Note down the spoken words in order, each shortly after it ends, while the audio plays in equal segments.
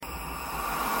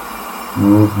This is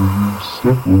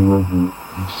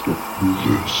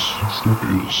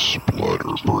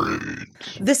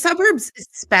Splatterbrains. The suburbs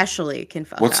especially can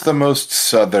fuck What's up. the most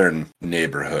southern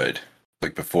neighborhood?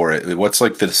 Like before it, what's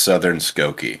like the southern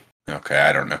Skokie? Okay,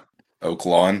 I don't know. Oak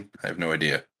Lawn? I have no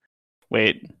idea.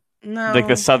 Wait, No. like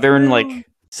the southern like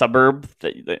suburb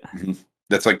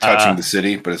That's like touching the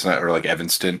city, but it's not, or like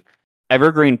Evanston.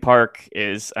 Evergreen Park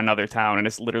is another town, and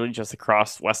it's literally just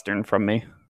across western from me.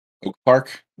 Oak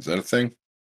Park? Is that a thing?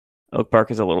 Oak Park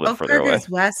is a little bit Oak further Park away. is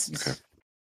west. Okay.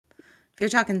 If you're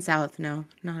talking south, no,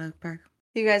 not Oak Park.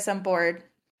 You guys on board?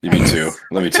 Me too.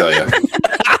 Let me tell you.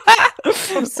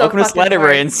 I'm so Welcome to fucking bored.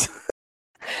 Splatterbrains.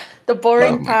 The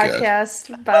boring Oh my God.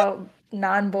 podcast about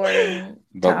non-boring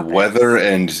But topics. weather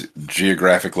and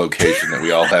geographic location that we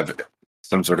all have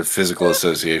some sort of physical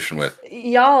association with.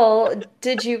 Y'all,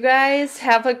 did you guys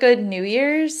have a good New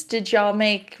Year's? Did y'all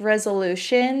make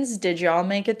resolutions? Did y'all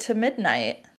make it to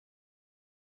midnight?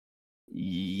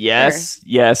 Yes,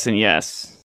 yes, and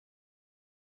yes.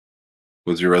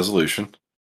 What's your resolution?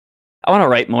 I want to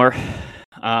write more.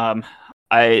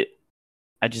 I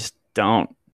just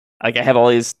don't. Like, I have all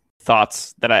these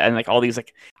thoughts that and like all these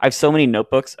like I have so many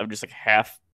notebooks of just like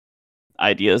half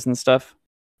ideas and stuff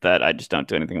that I just don't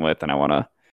do anything with, and I want to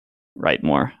write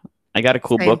more. I got a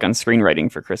cool Same. book on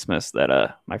screenwriting for Christmas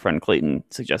that my friend Clayton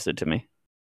suggested to me.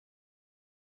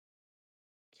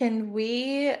 Can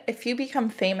we, if you become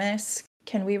famous,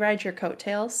 can we ride your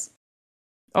coattails?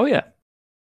 Oh yeah,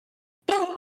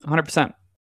 100%.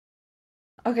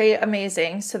 Okay,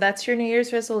 amazing. So that's your New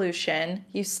Year's resolution.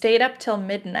 You stayed up till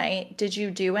midnight. Did you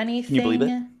do anything believe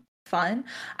it? fun?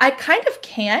 I kind of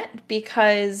can't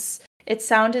because it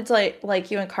sounded like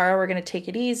you and Cara were going to take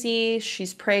it easy.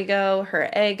 She's prego,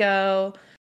 her ego.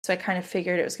 So I kind of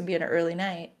figured it was going to be an early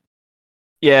night.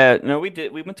 Yeah, no, we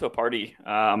did. We went to a party.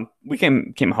 We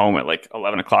came home at like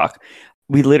 11 o'clock.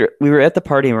 We were at the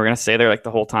party and we were gonna stay there like the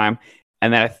whole time.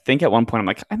 And then I think at one point I'm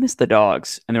like, I miss the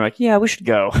dogs, and they're like, yeah, we should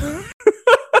go.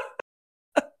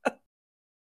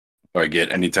 I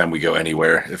get anytime we go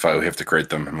anywhere, if I have to crate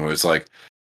them, I'm always like,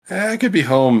 I could be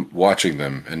home watching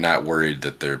them and not worried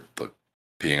that they're like,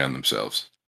 peeing on themselves,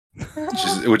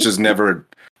 which has never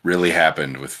really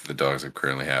happened with the dogs I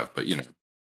currently have. But you know,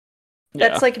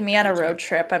 That's like me on a road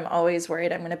trip. I'm always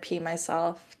worried I'm going to pee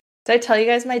myself. Did I tell you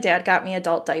guys my dad got me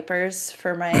adult diapers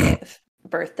for my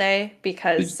birthday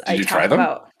because Did you try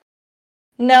them?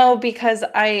 No, because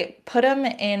I put them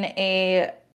in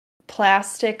a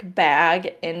plastic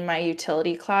bag in my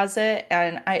utility closet,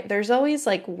 and there's always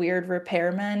like weird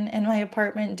repairmen in my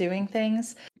apartment doing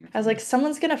things. I was like,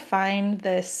 someone's going to find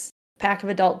this pack of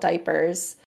adult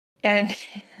diapers, and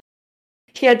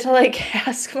he had to like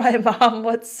ask my mom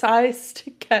what size to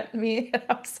get me. And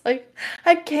I was like,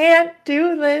 I can't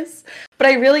do this. But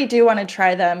I really do want to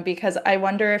try them because I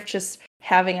wonder if just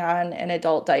having on an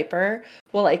adult diaper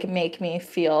will like make me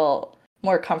feel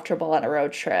more comfortable on a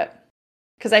road trip.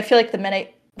 Because I feel like the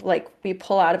minute like we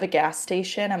pull out of a gas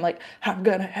station, I'm like, I'm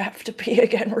gonna have to pee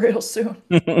again real soon.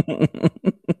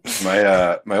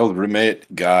 My old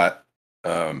roommate got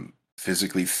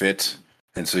physically fit,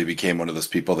 and so he became one of those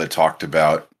people that talked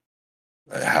about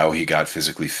how he got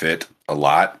physically fit a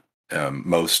lot.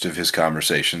 Most of his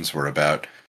conversations were about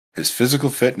his physical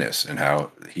fitness and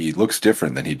how he looks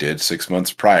different than he did 6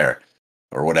 months prior,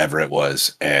 or whatever it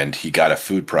was. And he got a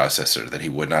food processor that he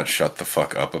would not shut the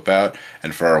fuck up about.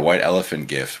 And for our white elephant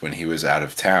gift, when he was out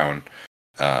of town,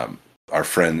 a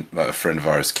friend of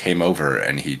ours came over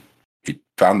and he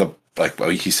found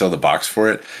he sold the box for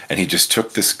it, and he just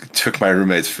took my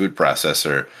roommate's food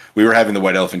processor. We were having the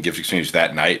white elephant gift exchange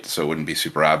that night, so it wouldn't be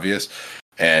super obvious.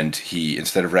 And he,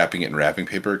 instead of wrapping it in wrapping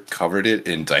paper, covered it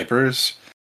in diapers,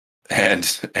 and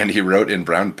he wrote in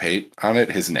brown paint on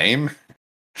it his name.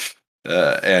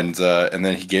 And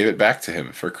then he gave it back to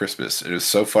him for Christmas. It was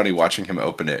so funny watching him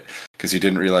open it because he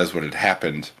didn't realize what had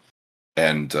happened,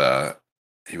 and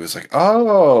he was like,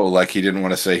 "Oh," like he didn't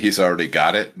want to say he's already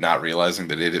got it, not realizing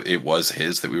that it was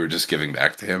his, that we were just giving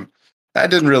back to him.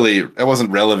 It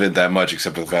wasn't relevant that much,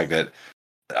 except for the fact that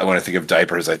when I think of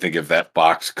diapers, I think of that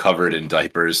box covered in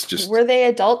diapers. Were they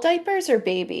adult diapers or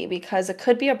baby? Because it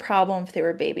could be a problem if they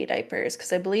were baby diapers,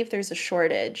 because I believe there's a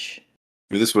shortage.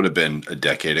 This would have been a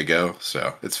decade ago,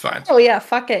 so it's fine. Oh yeah,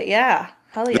 fuck it, yeah,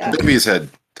 hell yeah. The babies had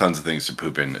tons of things to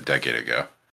poop in a decade ago.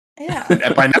 Yeah.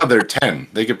 And by now they're 10.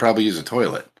 They could probably use a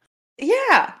toilet.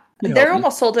 Yeah. They're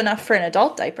almost old enough for an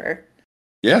adult diaper.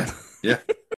 Yeah.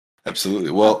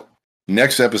 Absolutely. Well,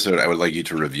 next episode, I would like you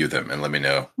to review them and let me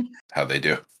know how they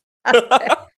do.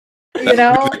 You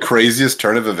know, the craziest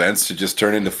turn of events to just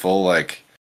turn into full,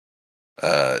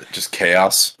 just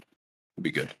chaos would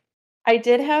be good. I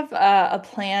did have a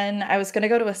plan. I was going to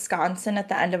go to Wisconsin at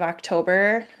the end of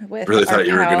October with Really our thought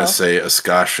you were gonna pal. say a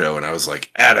ska show, and I was like,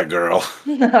 "Atta girl."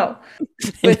 No, I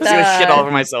was with gonna shit all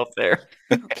over myself there.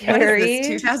 What is Carrie. this,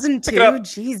 Pick it 2002? up.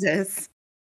 Jesus.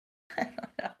 I don't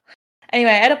know.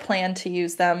 Anyway, I had a plan to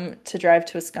use them to drive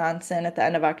to Wisconsin at the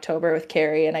end of October with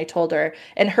Carrie, and I told her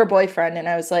and her boyfriend, and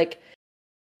I was like,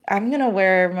 I'm gonna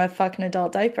wear my fucking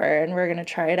adult diaper and we're gonna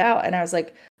try it out. And I was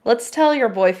like, let's tell your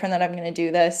boyfriend that I'm gonna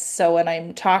do this. So when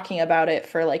I'm talking about it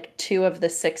for like 2 of the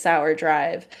 6-hour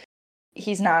drive,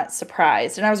 he's not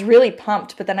surprised. And I was really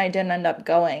pumped, but then I didn't end up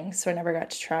going, so I never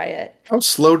got to try it. How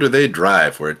slow do they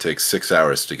drive where it takes 6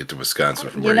 hours to get to Wisconsin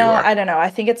from where you are? I don't know. I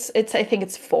think it's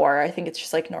 4. I think it's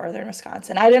just like northern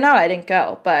Wisconsin. I don't know. I didn't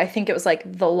go, but I think it was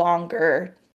like the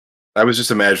longer. I was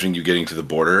just imagining you getting to the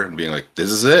border and being like,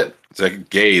 "This is it." It's like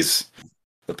gaze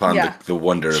upon Yeah. the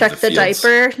wonder Check of the the fields.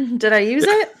 diaper. Did I use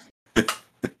it?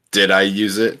 Did I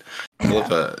use it? I Yeah.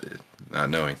 love not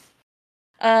knowing.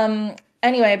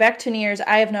 Anyway, back to New Year's.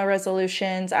 I have no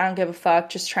resolutions. I don't give a fuck.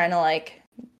 Just trying to like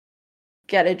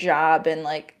get a job and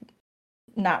like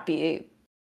not be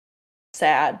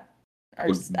sad or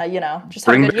just have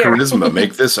Bring a the good year. charisma.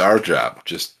 Make this our job.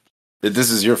 Just this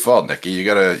is your fault, Nikki. You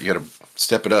gotta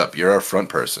step it up. You're our front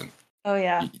person. Oh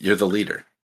yeah. You're the leader.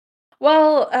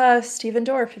 Well, Steven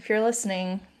Dorff, if you're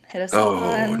listening, hit us up Oh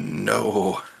on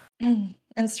no.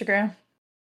 Instagram.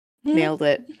 Nailed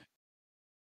it.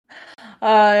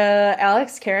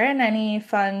 Alex, Karen, any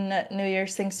fun New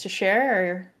Year's things to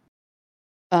share?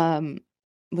 At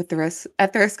the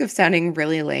risk of sounding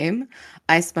really lame,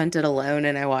 I spent it alone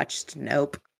and I watched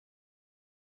Nope.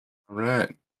 All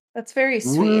right. That's very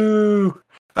sweet. Woo.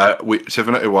 Tiff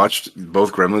and I watched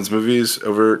both Gremlins movies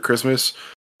over Christmas,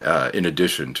 in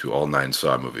addition to all 9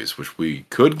 Saw movies, which we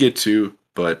could get to,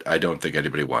 but I don't think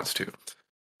anybody wants to.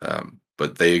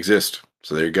 But they exist,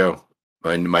 so there you go.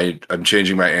 I'm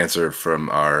changing my answer from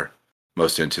our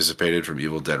most anticipated from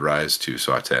Evil Dead Rise to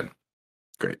Saw 10.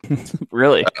 Great.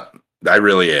 Really? I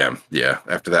really am. Yeah.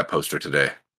 After that poster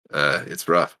today, it's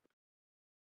rough.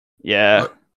 Yeah.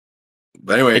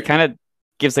 But anyway, It kind of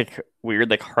gives like weird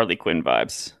like Harley Quinn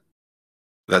vibes.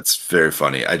 that's very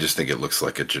funny. I just think it looks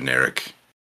like a generic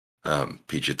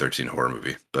PG-13 horror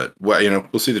movie. But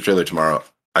we'll see the trailer tomorrow.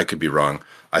 I could be wrong.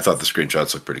 I thought the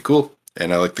screenshots looked pretty cool,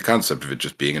 and I like the concept of it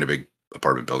just being in a big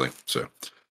apartment building. So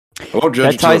I won't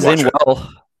judge. That ties until I in watch it.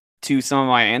 well to some of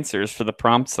my answers for the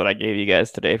prompts that I gave you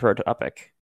guys today for our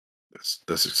topic.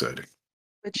 That's exciting.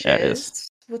 Which Yeah, it is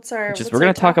what's our Which is what's we're our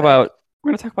gonna talk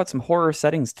topic? about some horror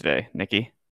settings today,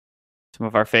 Nikki. Some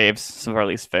of our faves, some of our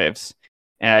least faves.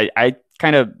 And I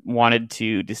kind of wanted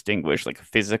to distinguish like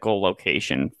physical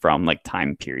location from like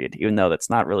time period, even though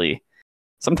that's not really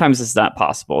sometimes it's not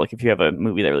possible. Like if you have a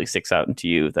movie that really sticks out into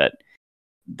you that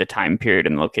the time period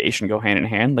and the location go hand in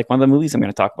hand, like one of the movies I'm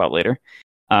gonna talk about later.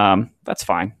 That's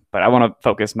fine. But I want to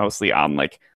focus mostly on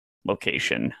like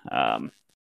location,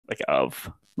 like of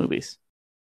movies.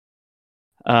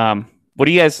 What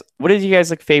is you guys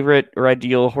like favorite or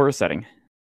ideal horror setting?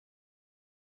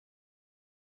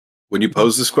 When you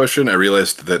pose this question, I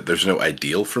realized that there's no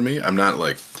ideal for me. I'm not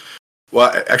like,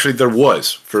 well, actually, there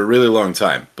was for a really long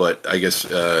time, but I guess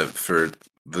for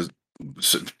the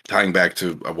tying back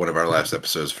to one of our last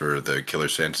episodes for the Killer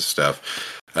Santa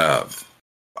stuff,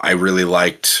 I really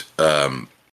liked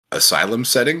asylum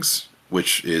settings,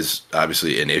 which is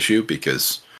obviously an issue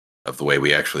because of the way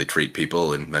we actually treat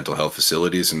people in mental health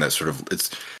facilities, and that sort of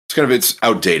it's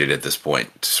outdated at this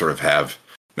point to sort of have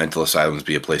mental asylums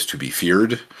be a place to be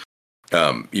feared.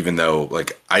 Even though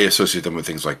like I associate them with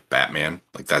things like Batman,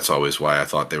 like that's always why I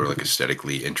thought they were like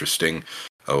aesthetically interesting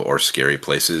or scary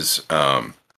places.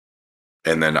 And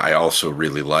then I also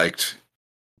really liked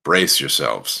Brace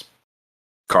Yourselves,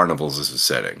 carnivals as a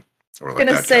setting. Or I'm like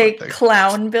gonna that say kind of thing.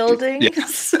 clown buildings.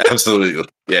 Yes, absolutely.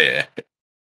 Yeah.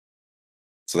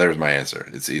 So there's my answer.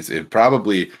 It's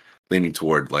probably leaning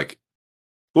toward like,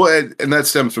 well, and that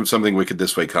stems from something Wicked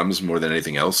This Way Comes more than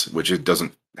anything else, which it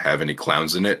doesn't have any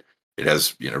clowns in it. It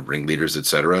has, ringleaders,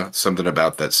 etc. Something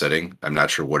about that setting. I'm not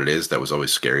sure what it is. That was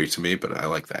always scary to me, but I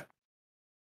like that.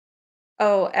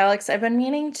 Oh, Alex, I've been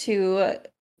meaning to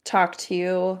talk to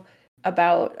you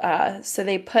about so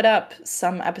they put up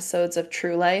some episodes of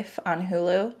True Life on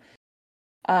Hulu.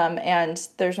 And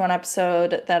there's one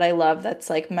episode that I love that's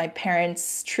like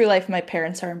True Life, my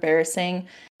parents are embarrassing.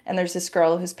 And there's this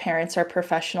girl whose parents are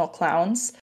professional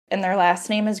clowns, and their last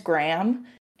name is Graham,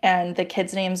 and the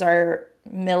kids' names are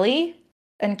Millie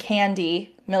and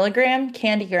Candy, Milligram,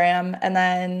 Candy Graham, and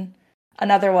then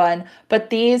another one. But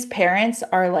these parents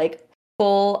are like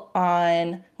full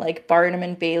on like Barnum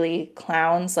and Bailey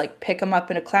clowns, like pick them up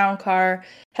in a clown car,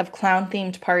 have clown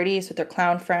themed parties with their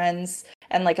clown friends.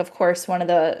 And like, of course, one of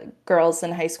the girls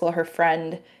in high school, her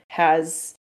friend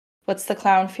has, what's the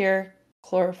clown fear?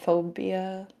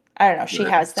 Chlorophobia? I don't know. She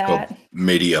has It's called that.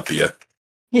 Mediopia.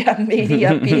 Yeah,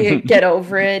 maybe get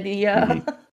over it. Yeah.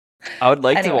 Mhm. I would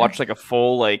like to Anyway. watch like a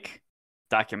full like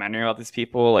documentary about these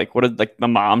people. Like, what did like the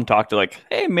mom talk to? Like,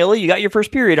 hey, Millie, you got your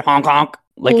first period. Honk honk.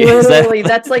 Like, is Literally, that?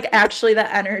 that's like actually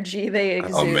the energy they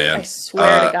exude. man. I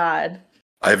swear to God.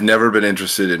 I've never been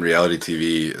interested in reality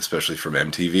TV, especially from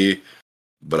MTV,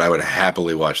 but I would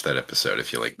happily watch that episode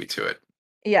if you like me to it.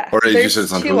 Yeah. Or did you There's say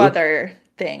it's on two Hulu? other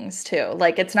things too.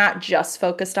 Like it's not just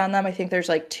focused on them. I think there's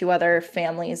like two other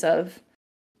families of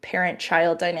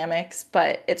parent-child dynamics,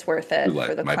 but it's worth it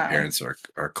for the My clown. parents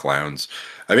are clowns.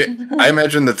 I mean, I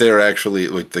imagine that they're actually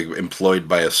like employed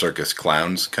by a circus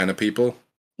clowns kind of people.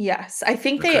 Yes, I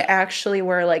think they Okay. actually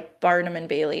were like Barnum and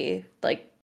Bailey,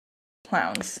 like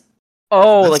clowns.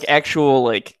 Oh, That's- like actual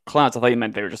like clowns. I thought you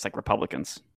meant they were just like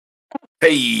Republicans.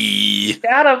 Hey,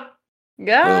 Got him.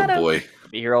 Got oh him. boy,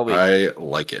 Be here all week. I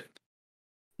like it.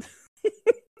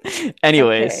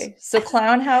 Anyways, Okay, so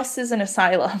clown houses and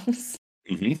asylums.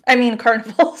 Mhm. I mean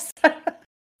carnivals.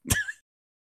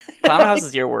 clown house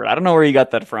is your word. I don't know where you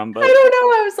got that from, I but don't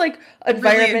know. I was like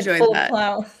environment enjoyed full that. of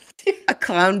clowns. A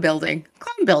clown building.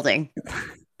 Clown building.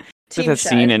 it's like that Shed.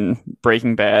 scene in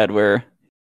Breaking Bad where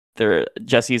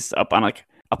Jesse's up on like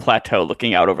a plateau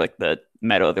looking out over like the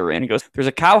meadow they're in. He goes, "There's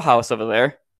a cow house over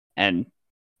there," and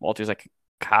Walter's like,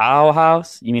 "Cow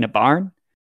house? You mean a barn?"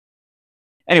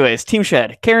 Anyways, Team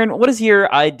Shed. Karen, what is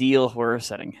your ideal horror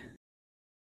setting?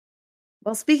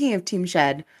 Well, speaking of Team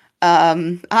Shed,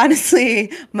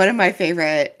 honestly, one of my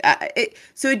favorite.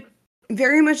 So it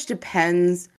very much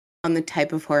depends on the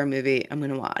type of horror movie I'm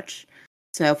going to watch.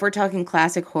 So if we're talking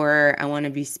classic horror, I want to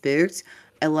be spooked.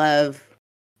 I love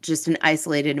just an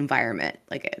isolated environment,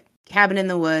 like a cabin in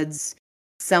the woods,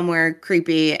 somewhere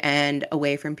creepy and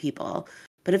away from people.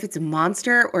 But if it's a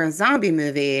monster or a zombie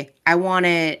movie, I want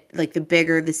it like the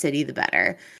bigger the city, the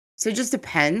better. So it just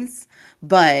depends.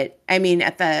 But I mean,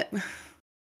 if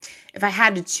I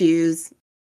had to choose,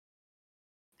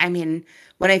 I mean,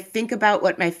 when I think about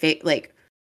what my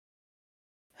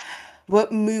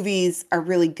what movies are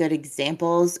really good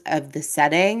examples of the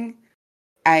setting,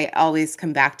 I always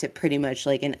come back to pretty much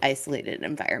like an isolated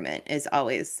environment is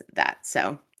always that.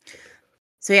 So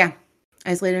yeah,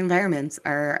 isolated environments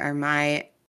are my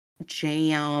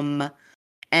jam.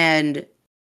 And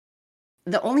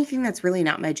the only thing that's really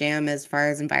not my jam as far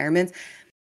as environments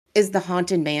is the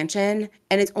haunted mansion,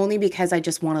 and it's only because I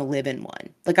just want to live in one.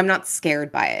 Like I'm not scared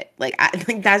by it. Like I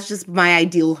think that's just my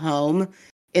ideal home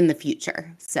in the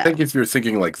future. So I think if you're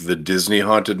thinking like the Disney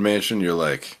Haunted Mansion, you're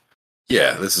like,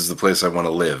 yeah, this is the place I want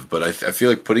to live. But I feel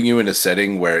like putting you in a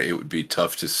setting where it would be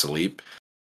tough to sleep.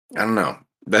 I don't know.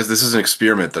 This is an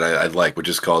experiment that I like, which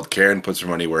is called Karen puts her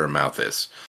money where her mouth is,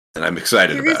 and I'm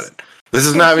excited about it. This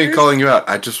is not me calling you out.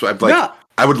 I'm like, no,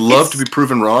 I would love to be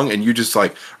proven wrong, and you just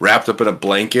like wrapped up in a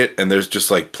blanket, and there's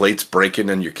just like plates breaking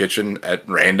in your kitchen at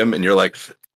random, and you're like,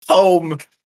 home.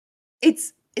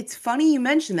 it's funny you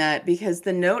mention that because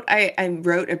the note I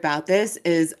wrote about this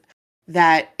is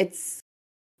that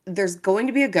there's going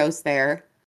to be a ghost there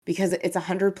because it's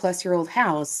 100+ year old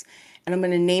house, and I'm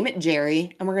going to name it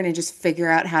Jerry, and we're going to just figure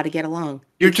out how to get along.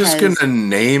 You're just Because gonna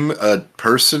name a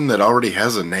person that already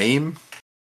has a name?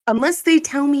 unless they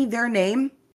tell me their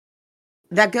name,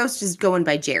 that ghost is going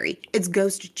by Jerry. It's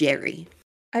Ghost Jerry.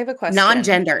 I have a question.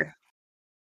 Non-gender.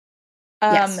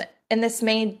 Yes. And this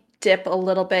may dip a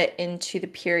little bit into the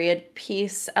period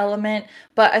piece element,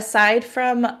 but aside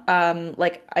from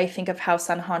like I think of House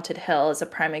on Haunted Hill as a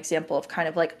prime example of kind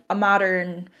of like a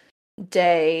modern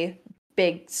day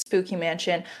big spooky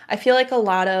mansion, I feel like a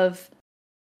lot of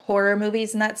horror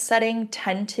movies in that setting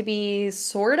tend to be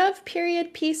sort of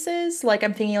period pieces. Like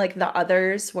I'm thinking like The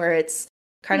Others, where it's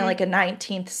kind of like a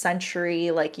 19th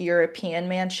century like European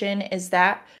mansion. Is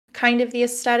that kind of the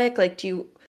aesthetic? Like do you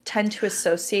tend to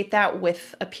associate that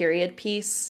with a period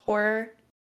piece horror?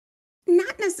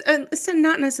 Not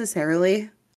necessarily,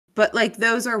 but like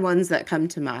those are ones that come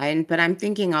to mind. But I'm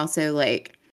thinking also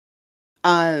like,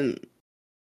 it's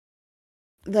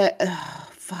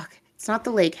not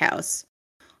The Lake House.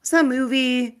 It's that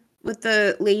movie with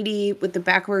the lady with the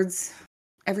backwards,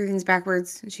 everything's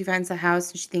backwards, and she finds the house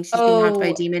and she thinks she's being haunted by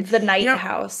a demon. The Night You know-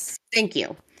 House. Thank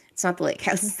you. It's not The Lake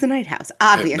House. It's The Night House.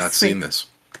 I Obviously, have not seen this.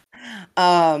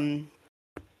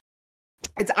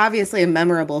 It's obviously a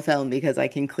memorable film because I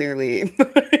can clearly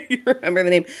remember the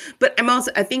name. But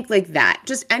I think like that,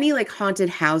 just any like haunted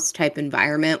house type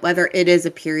environment, whether it is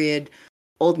a period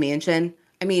old mansion.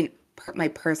 I mean, my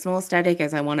personal aesthetic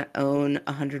is I want to own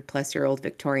a 100-plus-year-old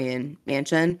Victorian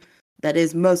mansion that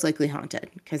is most likely haunted,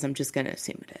 because I'm just going to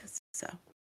assume it is. So,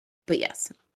 but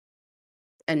yes,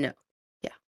 and no.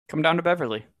 Come down to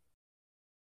Beverly.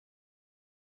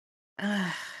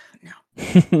 No.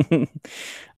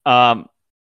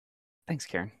 Thanks,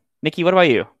 Karen. Nikki, what about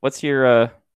you? What's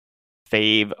your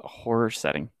fave horror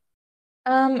setting?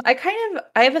 I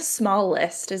have a small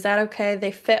list. Is that okay?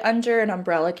 They fit under an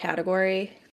umbrella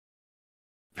category.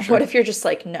 Sure. What if you're just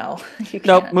like, no, you can't?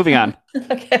 Nope, moving on.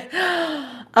 Okay.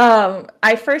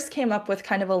 I first came up with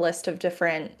kind of a list of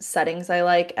different settings I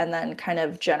like, and then kind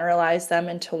of generalize them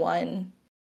into one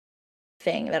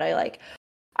thing that I like.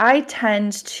 I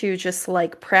tend to just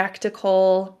like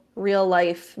practical, real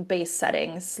life based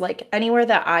settings, like anywhere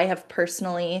that I have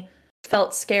personally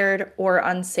felt scared or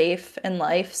unsafe in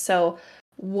life. So,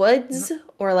 woods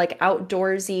or like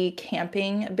outdoorsy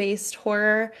camping based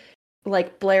horror,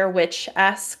 like Blair Witch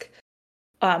esque,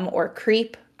 or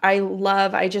Creep.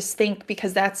 I just think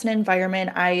because that's an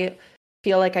environment I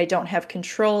feel like I don't have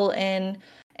control in.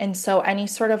 And so any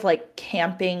sort of like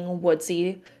camping,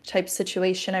 woodsy type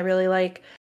situation I really like.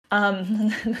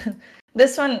 Um,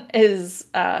 this one is,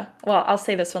 I'll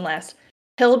say this one last.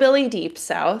 Hillbilly Deep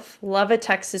South. Love a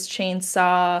Texas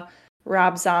Chainsaw,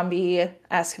 Rob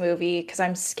Zombie-esque movie because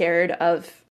I'm scared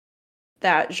of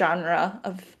that genre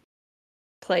of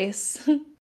place.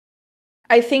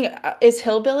 I think, is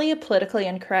hillbilly a politically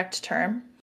incorrect term?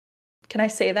 Can I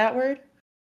say that word?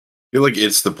 I feel like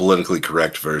it's the politically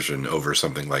correct version over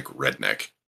something like redneck.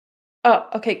 Oh,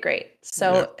 okay, great.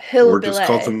 So Or hillbilly. just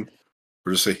call them,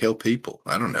 or just say hill people.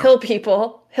 I don't know. Hill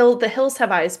people. The hills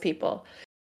have eyes people.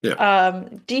 Yeah.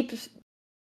 Deep,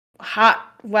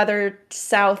 hot weather,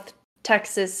 South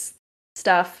Texas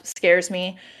stuff scares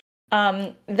me.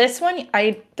 This one,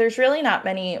 there's really not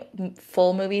many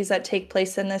full movies that take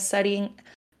place in this setting,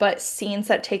 but scenes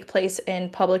that take place in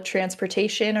public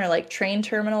transportation or like train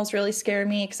terminals really scare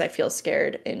me because I feel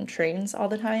scared in trains all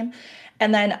the time.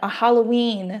 And then a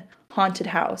Halloween haunted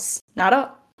house, not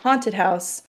a haunted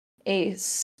house, a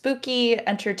spooky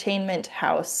entertainment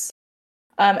house.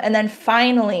 And then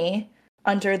finally,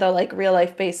 under the like real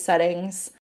life based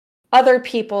settings, other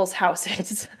people's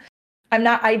houses.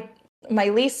 My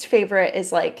least favorite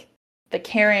is like the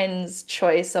Karen's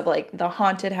choice of like the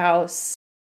haunted house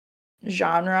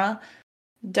genre.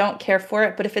 Don't care for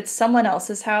it, but if it's someone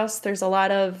else's house, there's a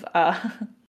lot of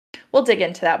we'll dig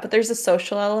into that, but there's a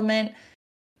social element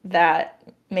that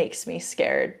makes me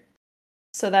scared.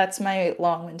 So that's my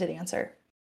long-winded answer.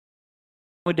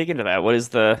 We dig into that. What is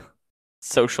the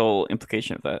social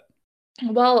implication of that?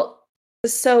 Well,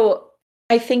 so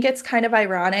I think it's kind of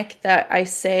ironic that I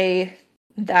say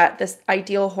that this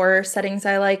ideal horror settings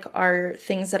I like are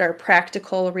things that are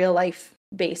practical, real life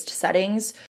based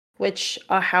settings, which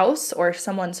a house or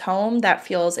someone's home that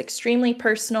feels extremely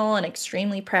personal and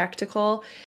extremely practical.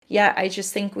 Yet I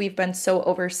just think we've been so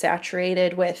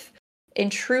oversaturated with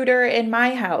intruder in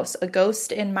my house, a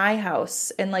ghost in my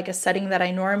house, in like a setting that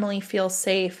I normally feel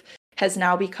safe has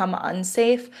now become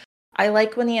unsafe. I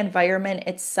like when the environment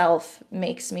itself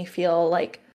makes me feel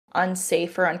like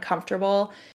unsafe or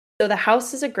uncomfortable. So the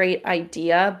house is a great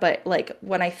idea, but like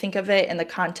when I think of it in the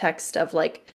context of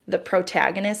like the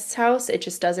protagonist's house, it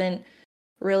just doesn't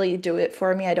really do it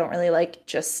for me. I don't really like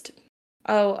just,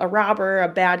 a robber, a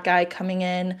bad guy coming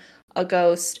in, a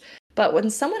ghost. But when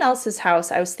someone else's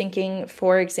house, I was thinking,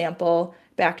 for example,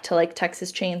 back to like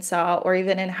Texas Chainsaw or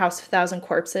even in House of Thousand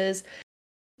Corpses,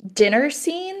 dinner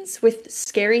scenes with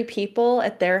scary people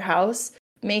at their house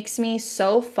makes me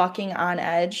so fucking on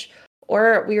edge.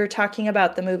 Or we were talking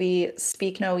about the movie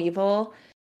Speak No Evil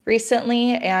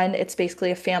recently, and it's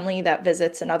basically a family that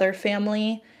visits another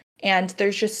family. And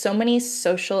there's just so many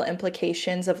social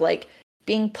implications of like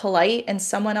being polite in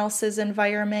someone else's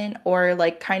environment or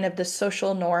like kind of the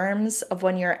social norms of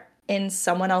when you're in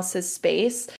someone else's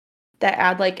space that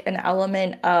add like an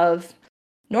element of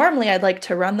normally I'd like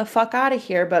to run the fuck out of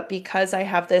here, but because I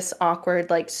have this awkward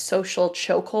like social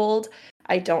chokehold,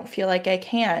 I don't feel like I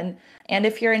can. And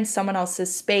if you're in someone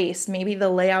else's space, maybe the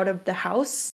layout of the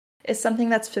house is something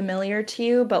that's familiar to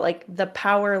you, but like the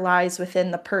power lies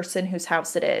within the person whose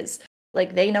house it is.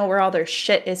 Like they know where all their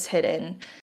shit is hidden.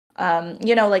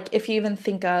 Like if you even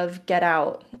think of Get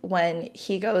Out, when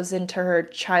he goes into her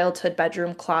childhood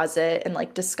bedroom closet and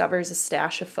like discovers a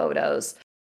stash of photos,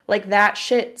 like that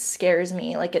shit scares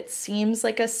me. Like it seems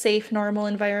like a safe, normal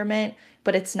environment,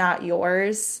 but it's not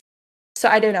yours. So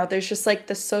I don't know. There's just like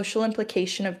the social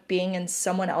implication of being in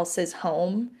someone else's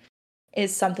home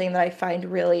is something that I find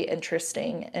really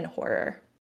interesting in horror.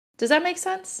 Does that make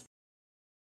sense?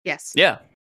 Yes. Yeah.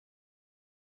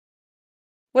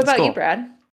 What That's about you, cool.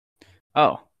 Brad?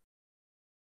 Oh,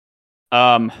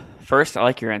 first, I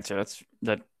like your answer.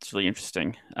 That's really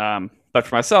interesting. But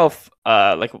for myself,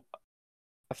 like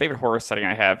a favorite horror setting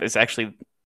I have is actually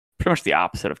pretty much the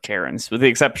opposite of Karen's, with the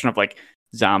exception of like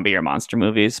zombie or monster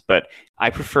movies. But I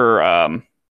prefer,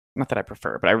 not that I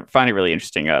prefer, but I find it really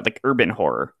interesting, like urban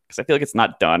horror, because I feel like it's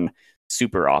not done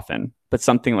super often. But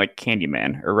something like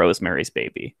Candyman or Rosemary's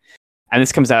Baby, and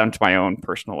this comes down to my own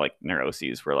personal like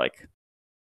neuroses, where like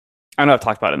I know I've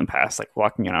talked about it in the past, like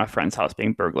walking in on a friend's house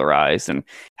being burglarized and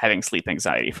having sleep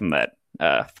anxiety from that,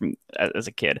 from as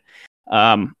a kid.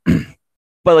 Um,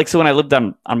 but like, so when I lived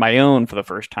on my own for the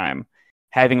first time,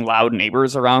 having loud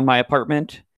neighbors around my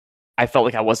apartment, I felt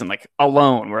like I wasn't like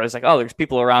alone. Where I was like, oh, there's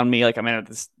people around me. Like I'm in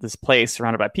this place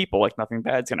surrounded by people. Like nothing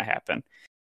bad's gonna happen.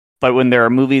 But when there are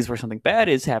movies where something bad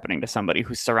is happening to somebody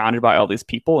who's surrounded by all these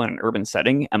people in an urban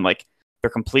setting, and like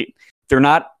they're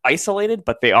not isolated,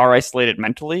 but they are isolated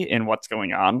mentally in what's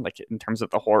going on, like in terms of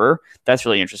the horror. That's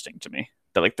really interesting to me.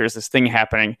 That like there's this thing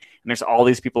happening, and there's all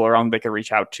these people around they could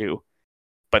reach out to,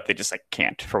 but they just like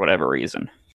can't for whatever reason.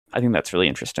 I think that's really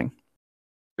interesting.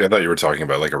 I thought you were talking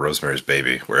about like a Rosemary's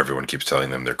Baby, where everyone keeps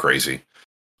telling them they're crazy,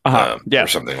 Yeah, or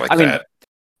something like I mean,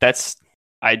 that.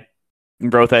 I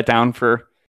wrote that down for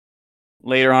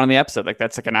later on in the episode. Like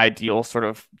that's like an ideal sort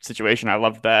of situation. I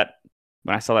loved that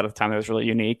when I saw that at the time. That was really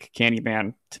unique.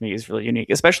 Candyman to me is really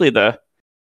unique, especially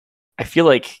I feel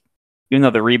like even though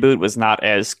the reboot was not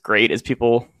as great as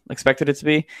people expected it to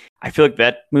be, I feel like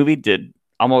that movie did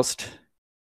almost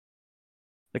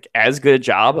like as good a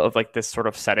job of like this sort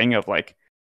of setting of like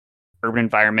urban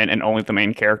environment and only the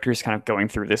main characters kind of going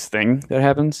through this thing that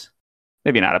happens.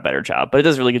 Maybe not a better job, but it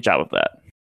does a really good job of that.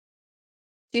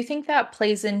 Do you think that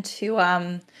plays into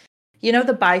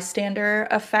the bystander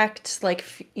effect?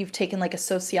 Like you've taken like a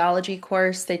sociology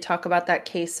course, they talk about that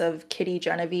case of Kitty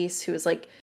Genovese who was like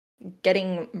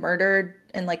getting murdered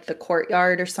in like the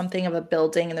courtyard or something of a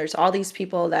building, and there's all these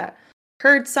people that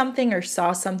heard something or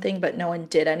saw something but no one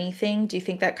did anything. Do you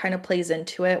think that kind of plays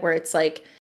into it, where it's like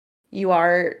you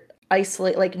are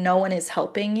isolated, like no one is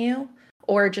helping you,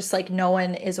 or just like no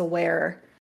one is aware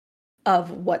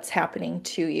of what's happening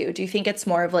to you? Do you think it's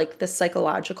more of like the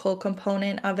psychological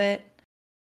component of it?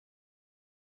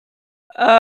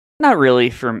 Not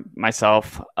really for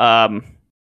myself. That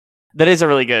is a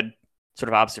really good sort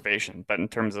of observation, but in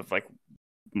terms of like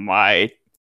my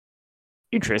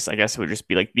interest, I guess it would just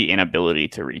be like the inability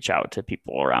to reach out to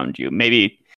people around you.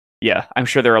 Maybe, yeah, I'm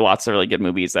sure there are lots of really good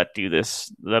movies that do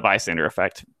the bystander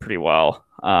effect pretty well.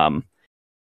 I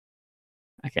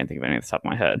can't think of any off the top of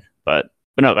my head, but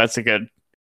no, that's a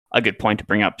good point to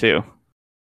bring up too.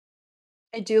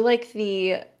 I do like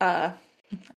the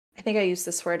I think I used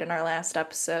this word in our last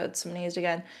episode, so I'm gonna use it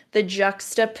again. The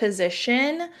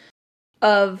juxtaposition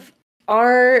of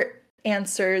our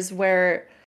answers, where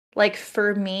like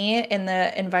for me in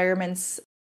the environments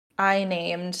I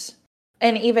named,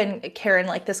 and even Karen,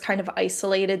 like this kind of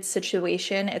isolated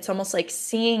situation, it's almost like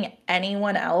seeing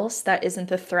anyone else that isn't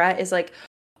the threat is like,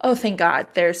 oh, thank God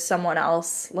there's someone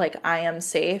else, like I am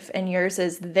safe. And yours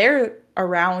is they're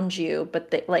around you,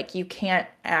 but like you can't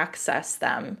access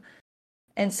them.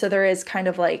 And so there is kind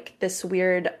of like this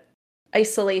weird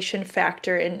isolation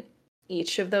factor in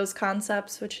each of those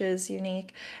concepts, which is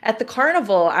unique. At the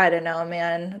carnival, I don't know,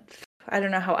 man. I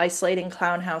don't know how isolating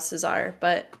clown houses are,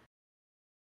 but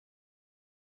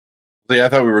Yeah, I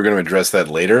thought we were going to address that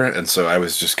later, and so I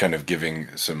was just kind of giving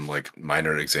some like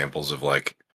minor examples of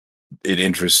like it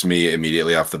interests me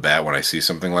immediately off the bat when I see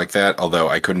something like that. Although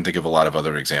I couldn't think of a lot of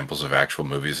other examples of actual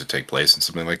movies that take place in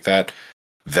something like that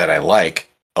I like,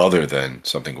 other than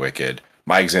Something Wicked.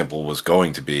 My example was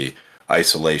going to be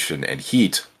Isolation and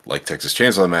Heat, like Texas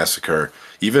Chainsaw Massacre.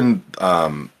 Even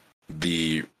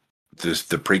the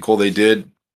prequel they did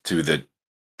to the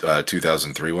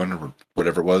 2003 one or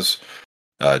whatever it was,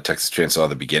 Texas Chainsaw: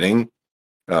 The Beginning,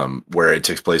 where it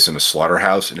takes place in a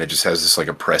slaughterhouse, and it just has this like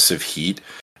oppressive heat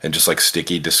and just like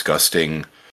sticky, disgusting.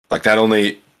 Like not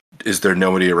only is there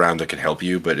nobody around that can help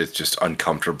you, but it's just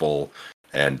uncomfortable,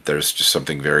 and there's just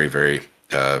something very, very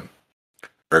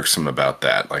irksome about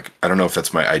that. Like I don't know if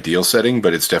that's my ideal setting,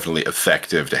 but it's definitely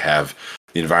effective to have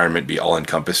the environment be all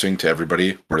encompassing to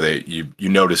everybody, where you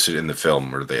notice it in the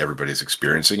film where everybody's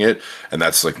experiencing it, and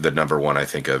that's like the number one I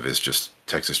think of is just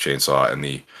Texas Chainsaw and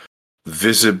the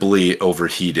visibly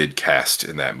overheated cast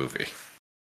in that movie.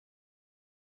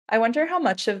 I wonder how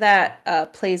much of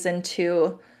that plays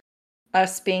into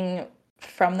us being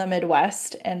from the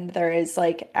Midwest, and there is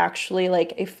like actually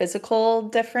like a physical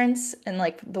difference in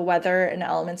like the weather and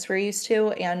elements we're used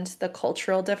to and the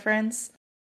cultural difference.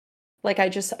 Like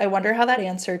I wonder how that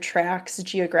answer tracks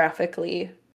geographically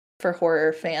for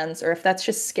horror fans, or if that's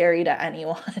just scary to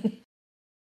anyone.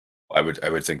 I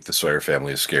would think the Sawyer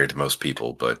family is scary to most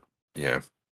people, but yeah.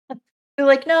 They're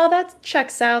like, no, that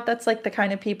checks out. That's like the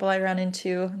kind of people I run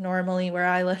into normally where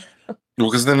I live. Well,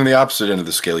 because then on the opposite end of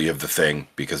the scale, you have The Thing,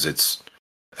 because it's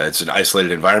an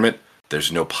isolated environment.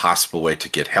 There's no possible way to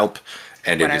get help,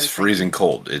 and What it I is was freezing thinking.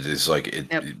 cold. It is like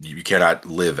Yep. you cannot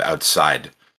live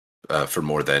outside for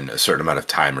more than a certain amount of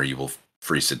time, or you will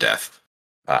freeze to death.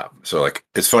 So like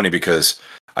it's funny because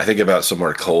I think about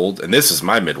somewhere cold, and this is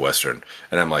my Midwestern,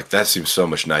 and I'm like, that seems so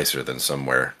much nicer than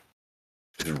somewhere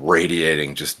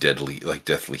radiating just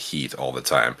deathly heat all the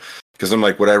time. Because I'm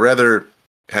like, would I rather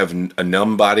have a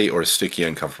numb body or a sticky,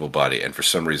 uncomfortable body? And for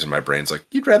some reason, my brain's like,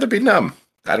 you'd rather be numb.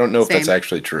 I don't know if that's Same.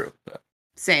 actually true.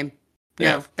 Same.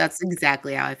 Yeah. No, that's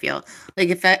exactly how I feel. Like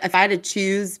if I had to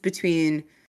choose between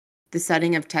the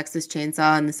setting of Texas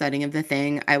Chainsaw and the setting of The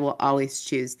Thing, I will always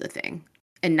choose The Thing.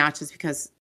 And not just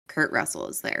because Kurt Russell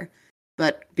is there,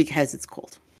 but because it's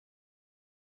cold.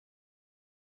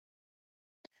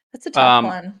 That's a tough Um,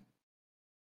 one.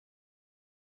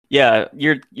 Yeah,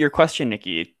 your question,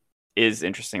 Nikki, is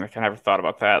interesting. Like I never thought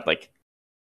about that. Like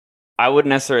I wouldn't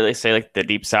necessarily say like the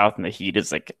Deep South and the heat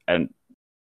is like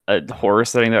a horror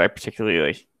setting that I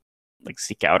particularly like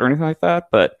seek out or anything like that.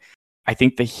 But I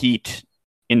think the heat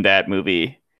in that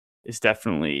movie is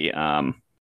definitely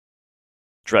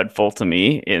dreadful to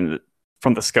me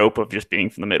from the scope of just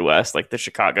being from the Midwest, like the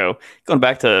Chicago, going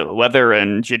back to weather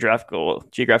and geographical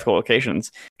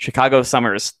locations. Chicago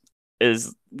summers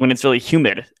is when it's really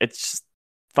humid. It's just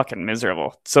fucking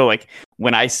miserable. So like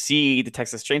when I see the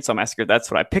Texas Chainsaw Massacre, that's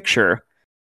what I picture,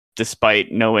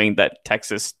 despite knowing that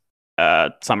Texas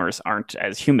summers aren't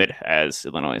as humid as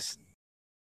Illinois.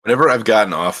 Whenever I've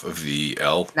gotten off of the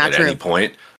L Not at true. any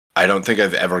point, I don't think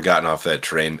I've ever gotten off that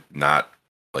train not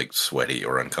like sweaty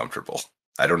or uncomfortable.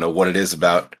 I don't know what it is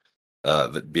about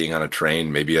being on a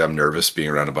train. Maybe I'm nervous being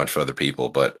around a bunch of other people,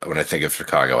 but when I think of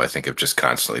Chicago, I think of just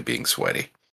constantly being sweaty.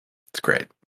 It's great.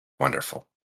 Wonderful.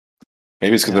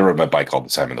 Maybe it's because I rode my bike all the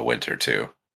time in the winter, too.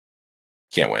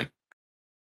 Can't win.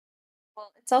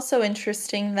 Well, it's also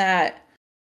interesting that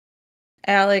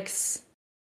Alex,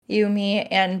 Yumi,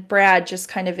 and Brad just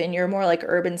kind of in your more like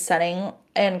urban setting.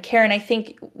 And Karen, I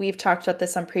think we've talked about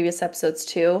this on previous episodes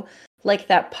too. Like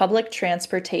that public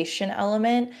transportation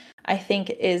element, I think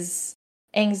is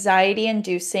anxiety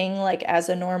inducing, like as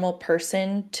a normal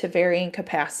person to varying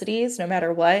capacities, no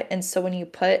matter what. And so when you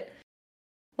put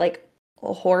like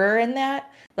a horror in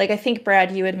that, like I think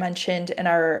Brad, you had mentioned in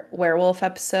our werewolf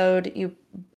episode, you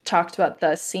talked about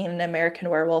the scene in American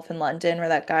Werewolf in London where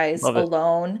that guy's Love it.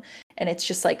 alone and it's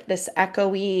just like this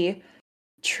echoey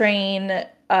train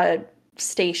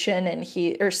station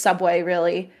or subway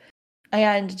really,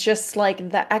 and just like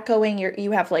the echoing,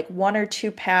 you have like one or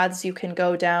two paths you can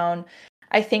go down.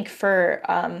 I think for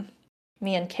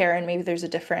me and Karen, maybe there's a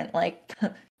different like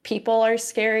people are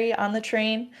scary on the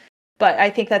train, but I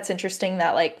think that's interesting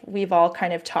that like we've all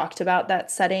kind of talked about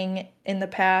that setting in the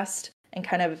past and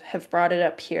kind of have brought it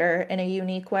up here in a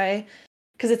unique way,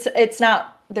 because it's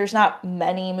not, there's not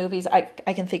many movies I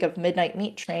can think of, Midnight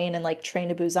Meat Train and like Train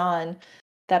to Busan,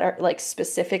 that are like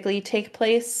specifically take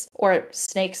place, or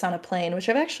Snakes on a Plane, which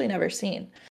I've actually never seen.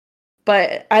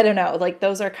 But I don't know, like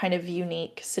those are kind of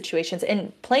unique situations,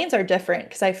 and planes are different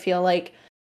because I feel like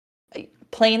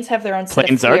planes have their own set of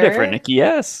Planes are fear. different, Nikki.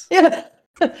 Yes. Yeah.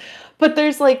 But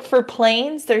there's like for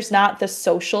planes, there's not the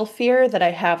social fear that I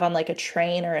have on like a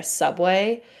train or a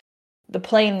subway. The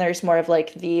plane, there's more of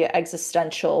like the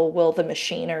existential, will the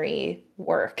machinery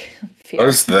work fear.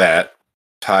 Does that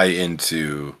tie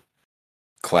into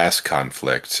class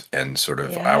conflict and sort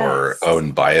of our Yes.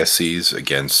 own biases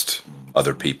against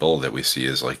other people that we see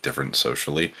as like different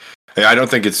socially? I don't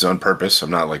think it's on purpose. I'm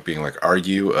not like being like, are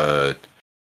you a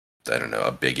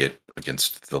bigot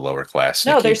against the lower class?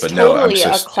 No, Nikki? there's But totally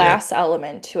I'm just, a class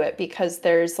element to it, because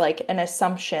there's like an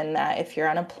assumption that if you're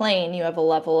on a plane, you have a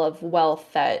level of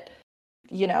wealth that,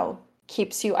 you know,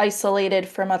 keeps you isolated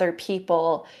from other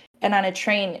people. And on a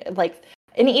train, like,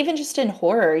 and even just in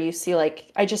horror, you see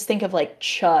like, I just think of like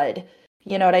Chud,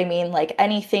 you know what I mean? Like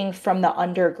anything from the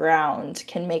underground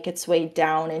can make its way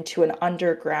down into an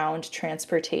underground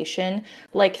transportation.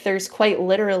 Like there's quite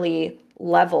literally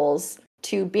levels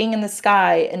to being in the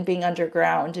sky and being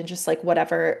underground, and just like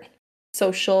whatever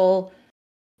social,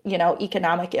 you know,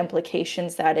 economic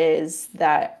implications that is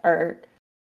that are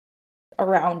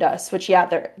around us, which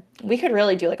we could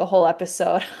really do like a whole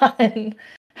episode on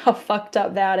how fucked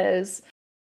up that is.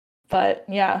 But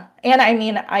yeah, and I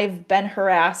mean, I've been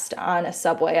harassed on a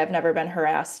subway. I've never been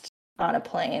harassed on a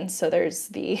plane, so there's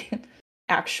the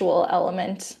actual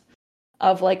element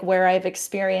of like where I've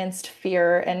experienced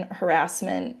fear and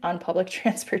harassment on public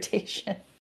transportation.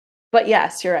 But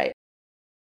yes, you're right.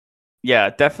 Yeah,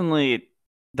 definitely.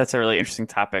 That's a really interesting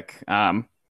topic. I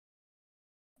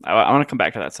want to come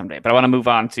back to that someday, but I want to move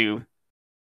on to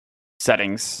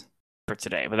settings for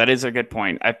today. But that is a good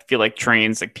point. I feel like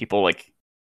trains, like people, like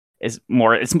it's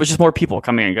just more people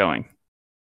coming and going,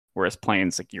 whereas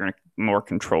planes, like you're in a more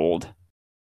controlled.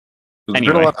 There's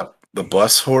been a lot of the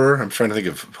bus horror. I'm trying to think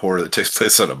of horror that takes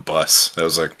place on a bus. That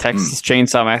was like Texas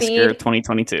Chainsaw Massacre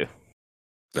 2022.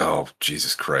 Oh,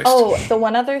 Jesus Christ. Oh, the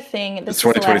one other thing, this is the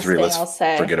last 2023. thing Let's I'll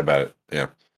say. forget about it. Yeah.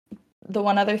 The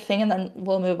one other thing, and then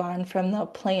we'll move on from the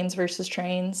planes versus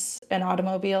trains and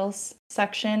automobiles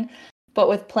section. But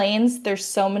with planes, there's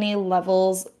so many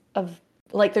levels of,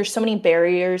 like, there's so many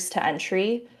barriers to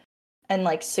entry and,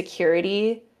 like,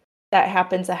 security that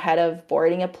happens ahead of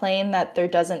boarding a plane that there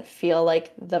doesn't feel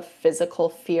like the physical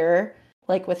fear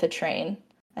like with a train.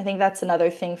 I think that's another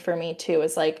thing for me, too,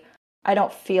 is, like, I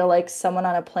don't feel like someone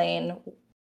on a plane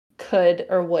could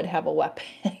or would have a weapon.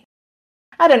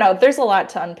 I don't know. There's a lot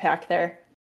to unpack there.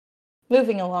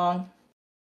 Moving along.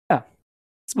 Yeah.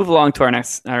 Let's move along to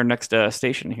our next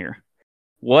station here.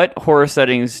 What horror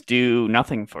settings do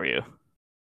nothing for you?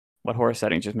 What horror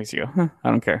setting just makes you go, I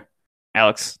don't care.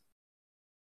 Alex,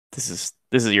 this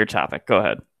is your topic. Go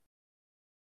ahead.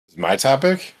 My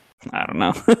topic? I don't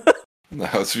know. No,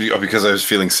 it's because I was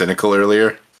feeling cynical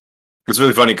earlier. It's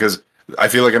really funny because I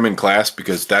feel like I'm in class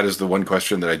because that is the one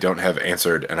question that I don't have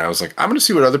answered. And I was like, I'm going to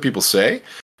see what other people say.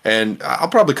 And I'll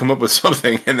probably come up with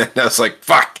something. And then I was like,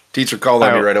 fuck, teacher called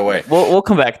on me right away. We'll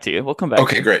come back to you. We'll come back.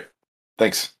 Okay, great.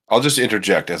 Thanks. I'll just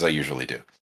interject as I usually do.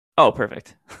 Oh,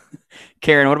 perfect.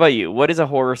 Karen, what about you? What is a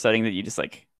horror setting that you just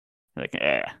like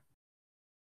eh?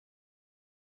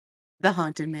 The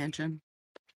Haunted Mansion.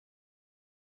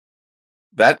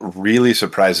 That really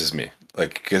surprises me.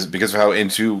 Like, because of how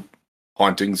into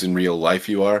hauntings in real life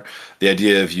you are, the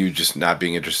idea of you just not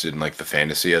being interested in like the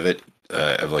fantasy of it,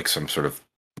 of like some sort of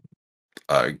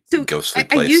ghostly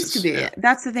place. I used to be. Yeah.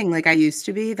 That's the thing. Like I used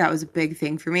to be. That was a big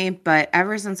thing for me. But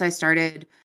ever since I started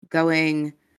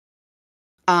going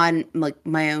on like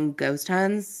my own ghost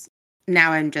hunts,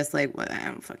 now I'm just like, well, I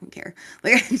don't fucking care.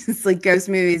 Like I just like ghost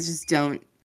movies just don't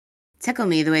tickle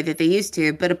me the way that they used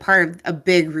to. But a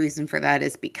big reason for that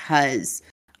is because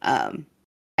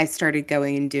I started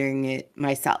going and doing it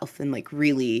myself and like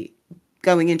really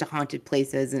going into haunted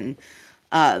places and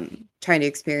trying to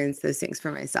experience those things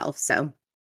for myself. So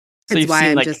that's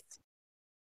why I'm just.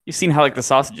 You've seen how like the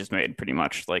sausage is made, pretty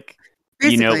much. Like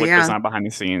you know what goes on behind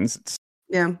the scenes.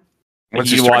 Yeah.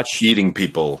 Once you watch eating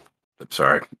people, I'm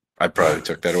sorry, I probably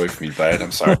took that away from you, but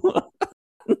I'm sorry. No,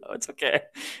 it's okay.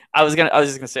 I was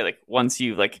just gonna say like once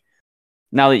you like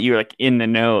now that you're like in the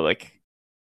know, like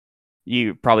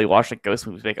you probably watch like ghost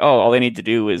movies, like all they need to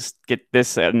do is get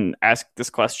this and ask this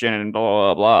question and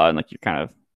blah blah blah, and like you kind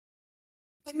of.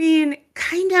 I mean,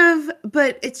 kind of,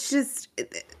 but it's just.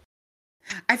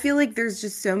 I feel like there's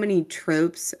just so many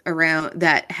tropes around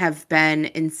that have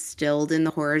been instilled in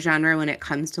the horror genre when it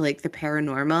comes to like the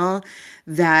paranormal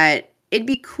that it'd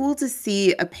be cool to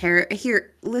see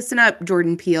here, listen up,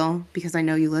 Jordan Peele, because I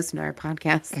know you listen to our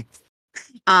podcast.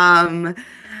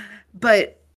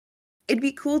 But it'd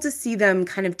be cool to see them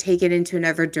kind of take it into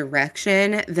another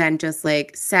direction than just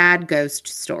like sad ghost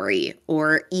story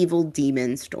or evil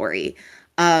demon story.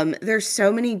 There's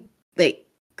so many like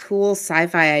cool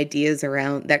sci-fi ideas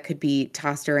around that could be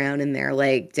tossed around in there,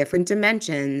 like different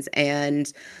dimensions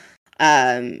and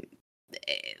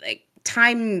like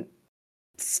time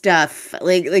stuff,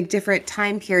 like different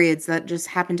time periods that just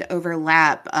happen to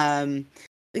overlap.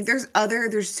 Like there's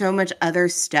so much other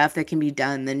stuff that can be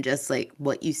done than just like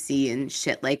what you see and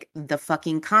shit like the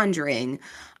fucking Conjuring.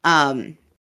 But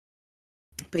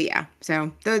yeah,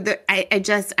 so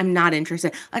I'm not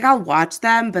interested. Like I'll watch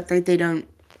them, but they don't.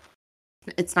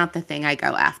 It's not the thing I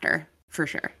go after for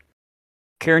sure.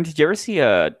 Karen, did you ever see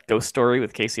a Ghost Story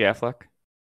with Casey Affleck?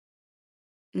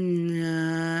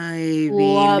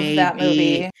 Love that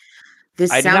movie. I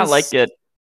did not like it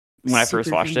when I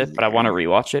first watched it, but I want to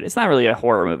rewatch it. It's not really a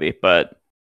horror movie, but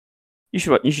you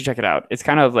should check it out. It's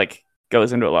kind of like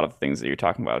goes into a lot of the things that you're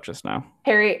talking about just now.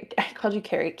 Harry, I called you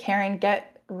Carrie. Karen,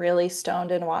 get really stoned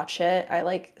and watch it.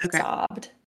 I sobbed.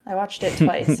 I watched it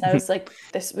twice. And I was like,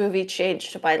 this movie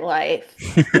changed my life.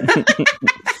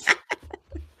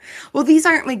 Well, these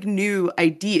aren't like new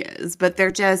ideas, but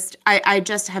they're just, I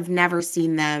just have never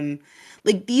seen them.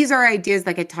 Like these are ideas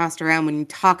that get tossed around when you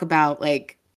talk about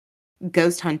like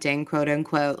ghost hunting, quote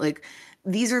unquote. Like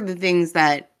these are the things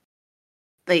that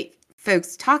like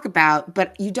folks talk about,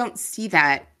 but you don't see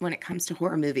that when it comes to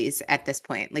horror movies at this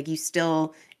point. Like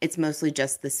it's mostly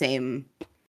just the same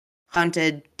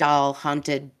haunted doll,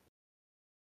 haunted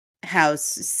house,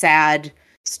 sad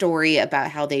story about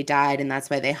how they died and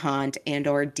that's why they haunt, and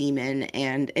or demon,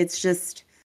 and it's just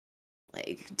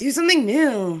like, do something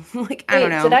new. Like, I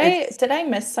don't know. Did I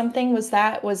miss something? Was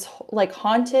like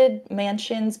haunted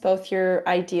mansions both your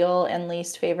ideal and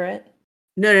least favorite?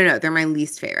 No, they're my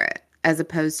least favorite, as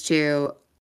opposed to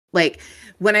like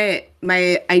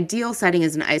my ideal setting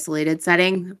is an isolated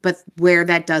setting, but where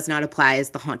that does not apply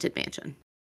is the haunted mansion.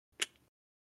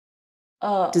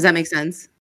 Does that make sense?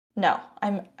 No,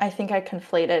 I think I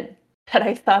conflated that.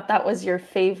 I thought that was your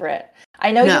favorite.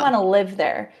 I know you want to live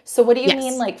there. So what do you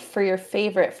mean, like, for your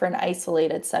favorite for an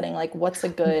isolated setting? Like, what's a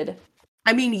good...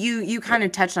 I mean, you kind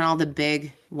of touched on all the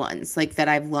big ones, like, that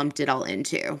I've lumped it all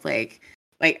into. Like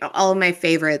all of my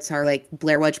favorites are like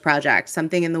Blair Witch Project,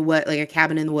 something in the wood, like a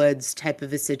cabin in the woods type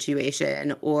of a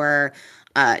situation, or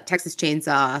Texas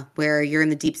Chainsaw, where you're in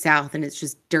the deep south and it's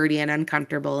just dirty and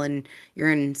uncomfortable and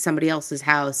you're in somebody else's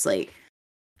house. Like,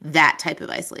 that type of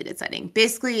isolated setting.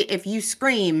 Basically, if you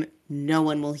scream, no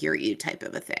one will hear you type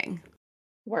of a thing.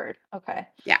 Word. Okay.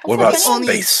 Yeah. What about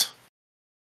space?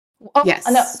 Oh, yes.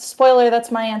 No, spoiler,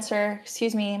 that's my answer.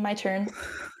 Excuse me, my turn.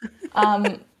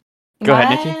 Go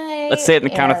ahead, Nikki. Let's say it in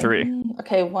the count of 3.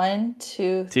 Okay, 1,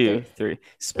 2, 3.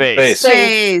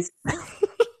 Space.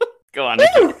 Go on,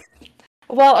 Nikki.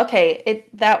 Well, okay,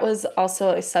 that was also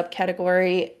a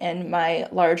subcategory in my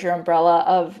larger umbrella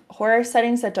of horror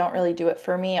settings that don't really do it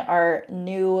for me, are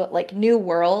new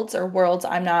worlds or worlds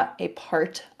I'm not a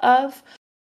part of.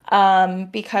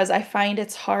 Because I find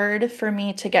it's hard for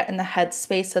me to get in the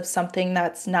headspace of something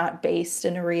that's not based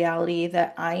in a reality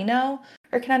that I know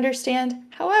or can understand.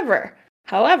 However,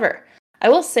 I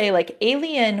will say, like,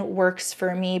 Alien works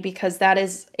for me because that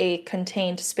is a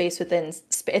contained space within.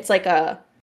 It's like a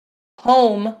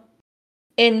home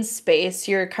in space.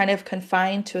 You're kind of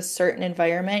confined to a certain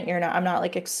environment. I'm not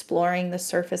like exploring the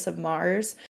surface of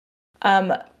Mars.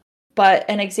 But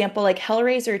an example like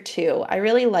Hellraiser 2, I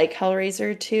really like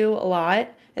Hellraiser 2 a lot.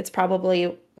 It's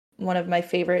probably one of my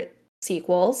favorite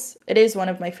sequels. It is one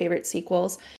of my favorite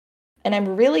sequels. And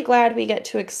I'm really glad we get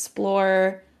to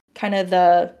explore kind of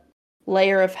the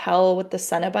layer of hell with the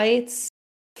Cenobites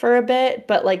for a bit.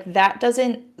 But like, that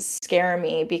doesn't scare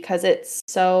me because it's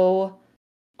so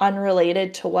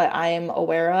unrelated to what I'm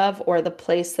aware of or the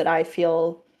places that I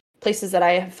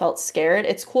have felt scared.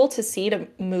 It's cool to see, to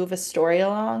move a story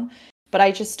along, but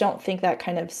I just don't think that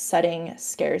kind of setting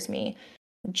scares me.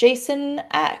 Jason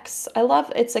X, I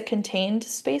love it's a contained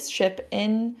spaceship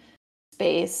in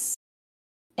space,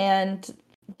 and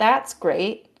that's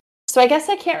great. So I guess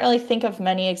I can't really think of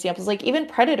many examples. Like, even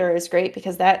Predator is great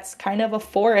because that's kind of a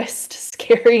forest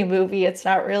scary movie. It's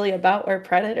not really about where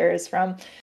Predator is from.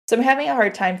 So I'm having a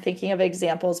hard time thinking of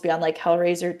examples beyond like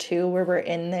Hellraiser 2 where we're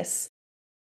in this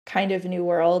kind of new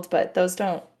world, but those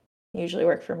don't usually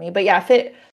work for me. But yeah,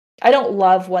 I don't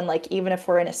love when, like, even if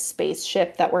we're in a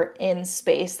spaceship that we're in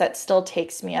space, that still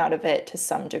takes me out of it to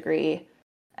some degree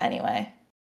anyway.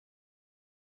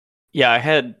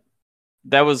 Yeah,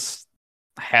 that was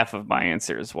half of my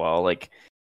answer as well. Like,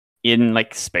 in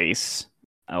like space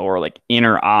or like in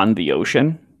or on the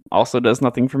ocean also does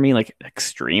nothing for me. Like,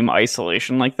 extreme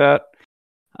isolation like that.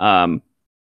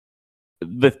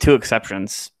 With 2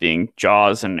 exceptions being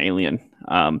Jaws and Alien,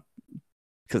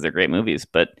 because they're great movies.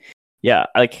 But yeah,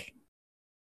 like,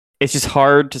 it's just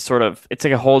hard to sort of, it's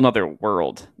like a whole nother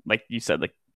world. Like you said,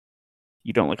 like,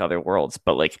 you don't like other worlds,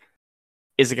 but like,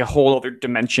 it's like a whole other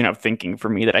dimension of thinking for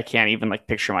me that I can't even like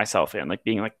picture myself in, like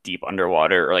being like deep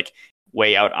underwater or like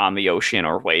way out on the ocean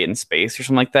or way in space or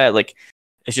something like that. Like,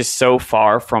 it's just so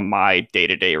far from my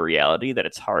day-to-day reality that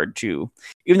it's hard to,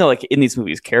 even though like in these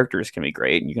movies, characters can be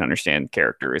great and you can understand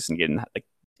characters and get like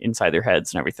inside their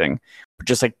heads and everything, but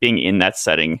just like being in that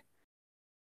setting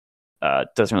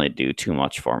doesn't really do too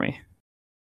much for me.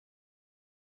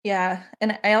 Yeah,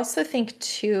 and I also think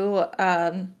too,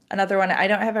 another one, I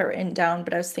don't have it written down,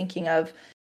 but I was thinking of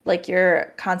like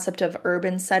your concept of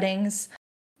urban settings.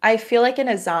 I feel like in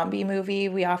a zombie movie,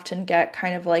 we often get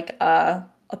kind of like a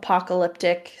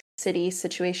apocalyptic city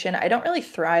situation. I don't really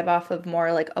thrive off of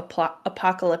more like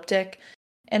apocalyptic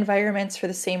environments for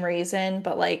the same reason,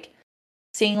 but like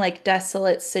seeing like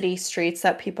desolate city streets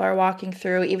that people are walking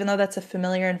through, even though that's a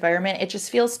familiar environment, it just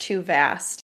feels too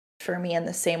vast for me in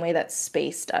the same way that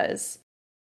space does.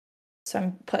 So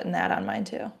I'm putting that on mine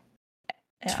too.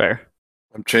 It's fair.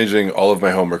 I'm changing all of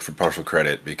my homework for partial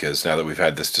credit because now that we've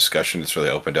had this discussion, it's really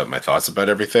opened up my thoughts about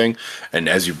everything. And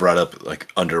as you brought up, like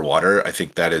underwater, I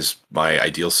think that is my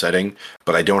ideal setting.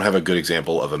 But I don't have a good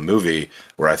example of a movie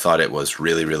where I thought it was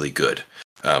really, really good.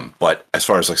 But as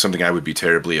far as like something I would be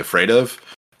terribly afraid of,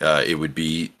 it would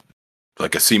be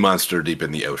like a sea monster deep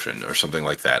in the ocean or something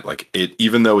like that. Like it,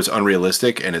 even though it's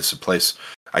unrealistic and it's a place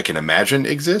I can imagine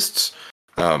exists.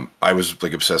 I was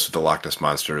like obsessed with the Loch Ness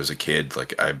monster as a kid.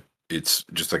 It's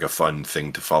just like a fun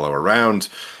thing to follow around.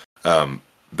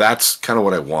 That's kind of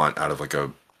what I want out of like a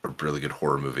really good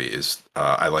horror movie. Is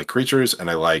I like creatures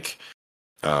and I like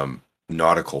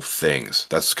nautical things.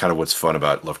 That's kind of what's fun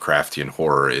about Lovecraftian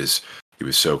horror is he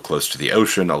was so close to the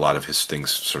ocean. A lot of his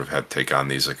things sort of had take on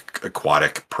these like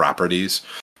aquatic properties,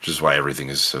 which is why everything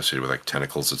is associated with like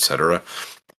tentacles, etc.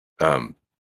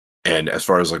 And as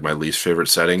far as like my least favorite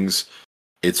settings,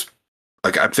 it's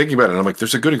like I'm thinking about it and I'm like,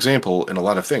 there's a good example in a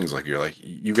lot of things. Like you're like,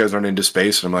 you guys aren't into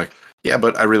space, and I'm like, yeah,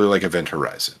 but I really like Event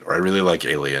Horizon or I really like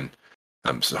Alien.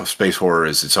 So space horror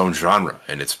is its own genre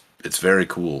and it's very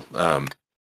cool. So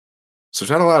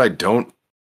there's not a lot I don't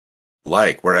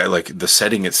like where I like the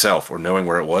setting itself or knowing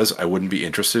where it was, I wouldn't be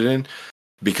interested in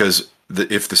because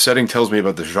if the setting tells me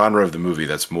about the genre of the movie,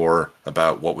 that's more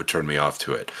about what would turn me off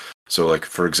to it. So like,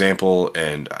 for example,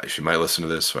 and she might listen to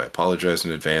this, so I apologize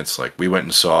in advance. Like we went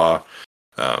and saw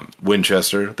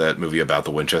Winchester, that movie about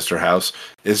the Winchester house.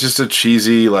 It's just a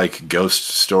cheesy like ghost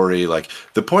story. Like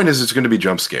the point is it's going to be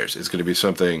jump scares. It's going to be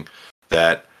something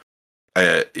that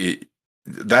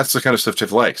that's the kind of stuff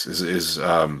Tiff likes is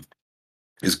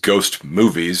ghost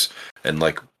movies and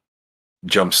like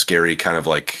jump scary kind of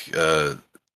like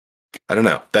I don't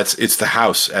know. It's the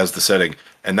house as the setting,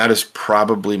 and that is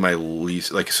probably my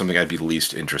least like something I'd be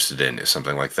least interested in is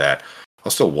something like that.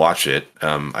 I'll still watch it.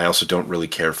 I also don't really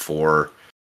care for,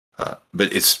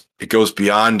 but it goes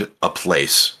beyond a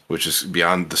place, which is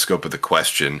beyond the scope of the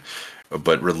question,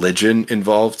 but religion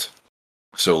involved.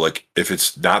 So like if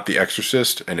it's not The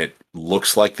Exorcist and it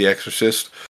looks like The Exorcist,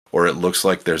 or it looks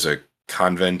like there's a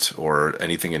convent or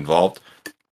anything involved,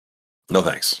 no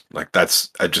thanks. Like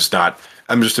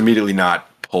I'm just immediately not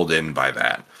pulled in by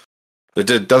that.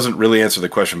 It doesn't really answer the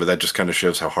question, but that just kind of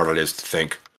shows how hard it is to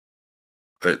think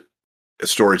that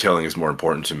storytelling is more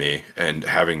important to me, and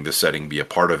having the setting be a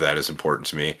part of that is important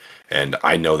to me. And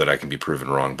I know that I can be proven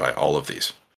wrong by all of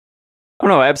these. Oh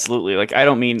no, absolutely. Like I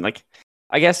don't mean like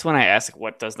I guess when I ask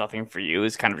what does nothing for you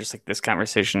is kind of just like this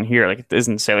conversation here. Like it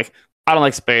isn't say like I don't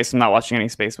like space. I'm not watching any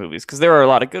space movies because there are a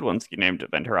lot of good ones. You named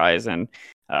Event Horizon.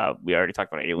 We already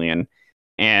talked about Alien,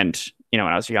 and when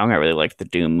I was young, I really liked the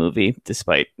Doom movie.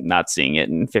 Despite not seeing it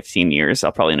in 15 years,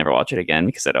 I'll probably never watch it again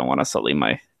because I don't want to sully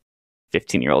my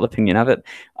 15-year-old opinion of it.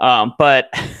 But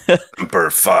Semper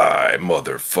Fi,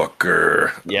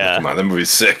 motherfucker. Yeah, come on, that movie's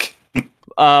sick.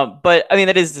 But I mean,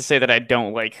 that is to say that I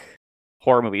don't like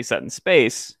horror movies set in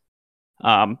space.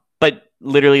 But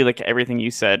literally, like everything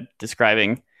you said,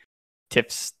 describing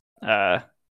Tiff's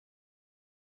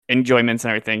enjoyments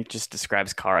and everything, just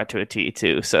describes Kara to a T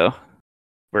too. So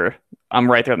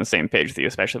I'm right there on the same page with you,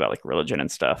 especially about like religion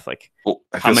and stuff. Like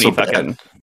how many fucking.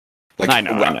 Like, I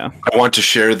know. I want to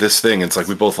share this thing. It's like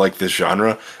we both like this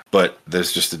genre, but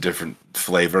there's just a different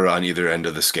flavor on either end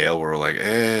of the scale where we're like,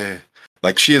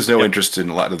 Like she has no interest in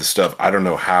a lot of the stuff. I don't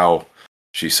know how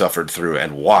she suffered through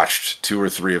and watched 2 or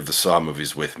 3 of the Saw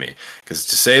movies with me. Because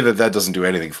to say that doesn't do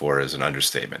anything for her is an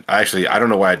understatement. I don't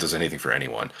know why it does anything for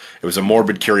anyone. It was a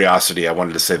morbid curiosity. I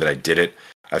wanted to say that I did it.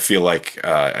 I feel like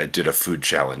I did a food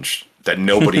challenge that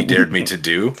nobody dared me to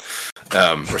do,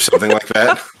 or something like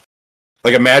that.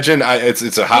 Like imagine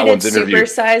it's a Hot Ones interview.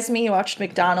 Supersize Me. You watched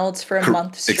McDonald's for a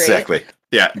month straight. Exactly.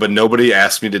 Yeah, but nobody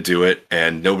asked me to do it,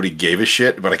 and nobody gave a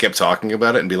shit. But I kept talking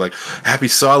about it and be like, "Happy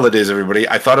Saw holidays, everybody!"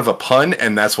 I thought of a pun,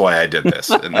 and that's why I did this.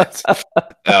 And that's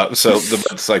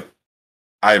it's like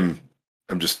I'm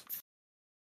just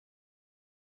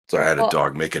sorry. I had a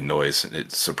dog make a noise, and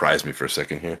it surprised me for a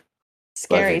second here.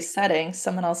 Scary setting,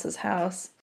 someone else's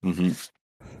house. Mm-hmm.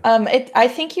 I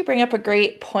think you bring up a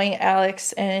great point,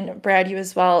 Alex, and Brad, you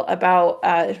as well, about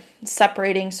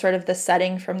separating sort of the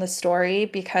setting from the story,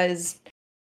 because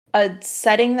a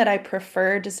setting that I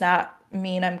prefer does not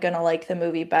mean I'm going to like the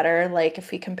movie better. Like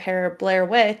if we compare Blair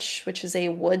Witch, which is a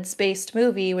woods-based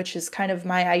movie, which is kind of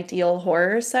my ideal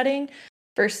horror setting,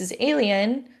 versus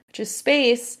Alien, which is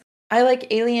space, I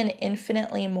like Alien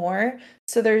infinitely more.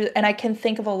 And I can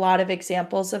think of a lot of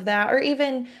examples of that, or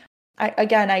even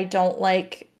I don't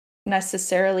like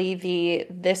necessarily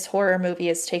this horror movie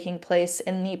is taking place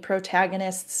in the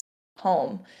protagonist's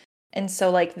home. And so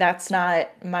like that's not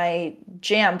my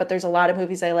jam, but there's a lot of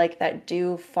movies I like that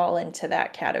do fall into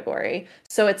that category.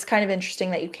 So it's kind of interesting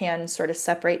that you can sort of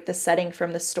separate the setting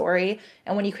from the story.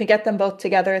 And when you can get them both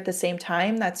together at the same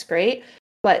time, that's great.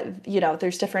 But, you know,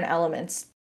 there's different elements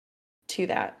to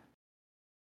that.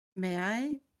 May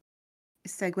I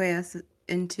segue us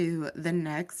into the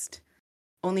next?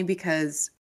 Only because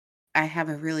I have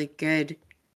a really good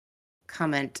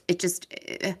comment. It just,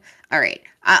 all right.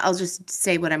 I'll just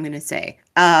say what I'm going to say.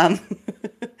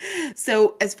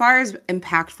 So as far as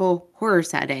impactful horror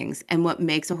settings and what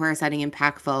makes a horror setting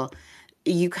impactful,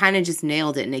 you kind of just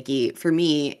nailed it, Nikki. For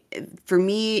me,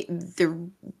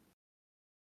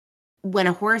 when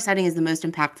a horror setting is the most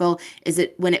impactful is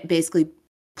it when it basically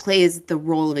plays the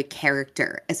role of a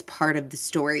character as part of the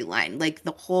storyline. Like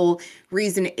the whole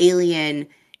reason Alien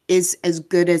is as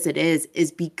good as it is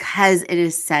because it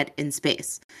is set in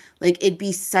space. Like it'd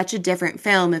be such a different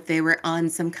film if they were on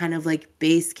some kind of like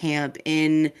base camp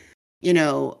in, you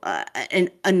know, in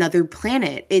another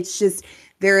planet. It's just,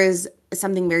 there is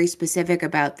something very specific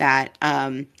about that.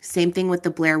 Same thing with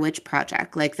the Blair Witch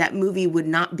Project. Like that movie would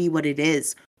not be what it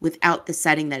is without the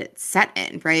setting that it's set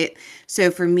in, right?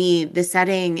 So for me, the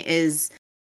setting is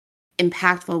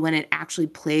impactful when it actually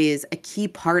plays a key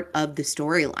part of the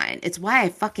storyline. It's why I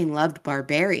fucking loved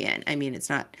Barbarian. I mean, it's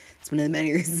one of the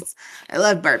many reasons I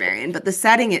love Barbarian, but the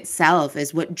setting itself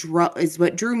is what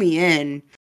drew me in.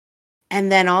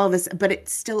 And then all of us, but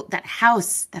it's still that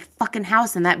fucking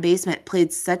house in that basement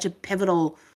played such a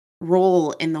pivotal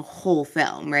role in the whole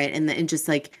film, right? And just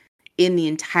like in the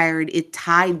entirety, it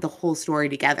tied the whole story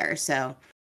together. So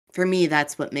for me,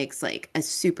 that's what makes like a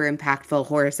super impactful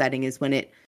horror setting, is when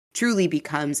it truly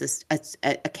becomes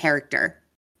a character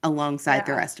alongside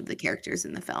the rest of the characters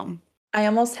in the film. I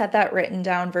almost had that written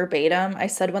down verbatim. I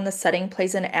said when the setting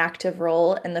plays an active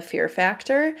role in the fear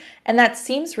factor. And that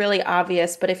seems really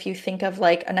obvious, but if you think of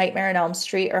like A Nightmare on Elm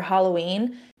Street or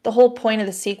Halloween, the whole point of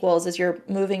the sequels is you're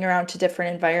moving around to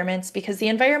different environments, because the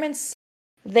environments,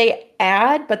 they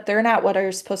add, but they're not what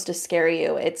are supposed to scare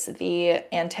you. It's the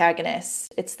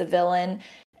antagonist, it's the villain.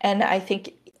 And I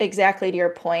think exactly to your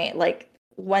point, like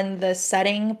when the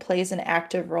setting plays an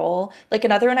active role, like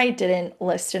another one I didn't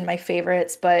list in my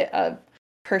favorites, but a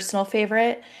personal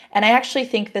favorite. And I actually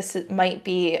think this might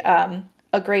be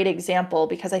a great example,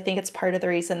 because I think it's part of the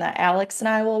reason that Alex and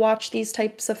I will watch these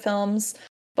types of films,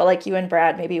 but like you and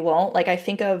Brad maybe won't. Like I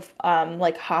think of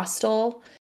like Hostel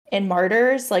and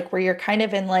Martyrs, like where you're kind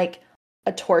of in like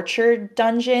a torture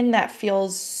dungeon that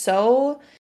feels so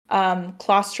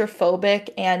claustrophobic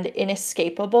and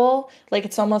inescapable. Like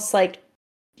it's almost like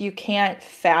you can't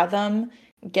fathom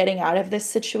getting out of this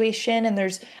situation.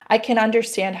 And I can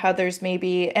understand how there's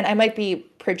maybe, and I might be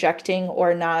projecting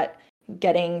or not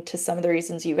getting to some of the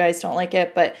reasons you guys don't like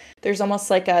it, but there's almost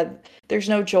like there's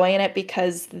no joy in it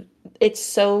because it's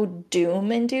so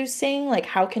doom inducing. Like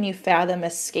how can you fathom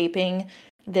escaping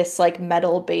this like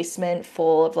metal basement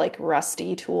full of like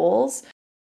rusty tools?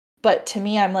 But to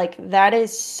me, I'm like, that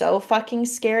is so fucking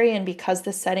scary. And because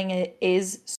the setting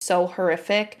is so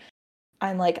horrific,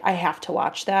 I'm like, I have to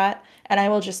watch that. And I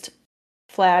will just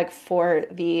flag for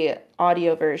the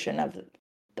audio version of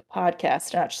the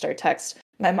podcast, not just our text.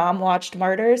 My mom watched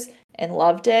Martyrs and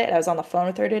loved it. I was on the phone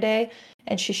with her today,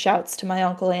 and she shouts to my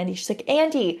Uncle Andy. She's like,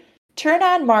 Andy, turn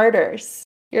on Martyrs.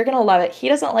 You're going to love it. He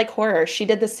doesn't like horror. She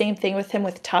did the same thing with him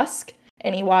with Tusk,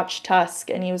 and he watched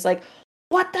Tusk, and he was like,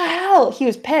 what the hell? He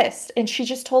was pissed. And she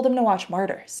just told him to watch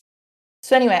Martyrs.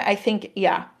 So anyway, I think,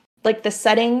 yeah, like the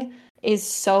setting is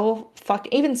so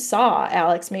even Saw,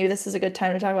 Alex, maybe this is a good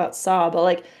time to talk about Saw, but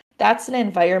like that's an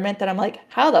environment that I'm like,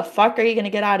 how the fuck are you going to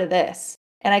get out of this?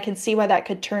 And I can see why that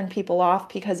could turn people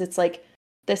off, because it's like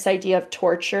this idea of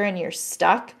torture and you're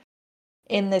stuck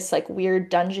in this like weird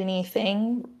dungeony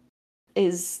thing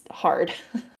is hard.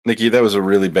 Nikki, that was a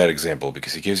really bad example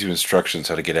because he gives you instructions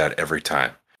how to get out every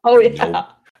time. Oh yeah.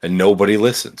 And nobody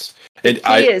listens. And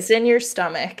he is in your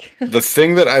stomach. The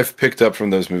thing that I've picked up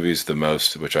from those movies the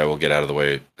most, which I will get out of the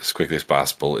way as quickly as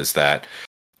possible, is that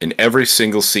in every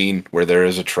single scene where there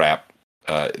is a trap,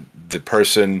 the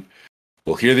person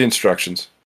will hear the instructions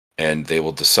and they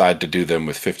will decide to do them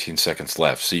with 15 seconds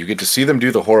left. So you get to see them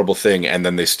do the horrible thing, and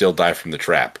then they still die from the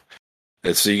trap.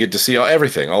 And so you get to see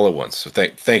everything all at once. So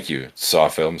thank you, Saw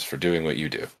Films, for doing what you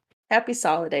do. Happy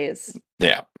Solidays.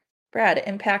 Yeah. Brad,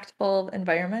 impactful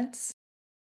environments?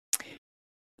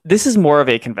 This is more of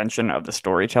a convention of the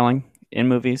storytelling in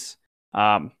movies.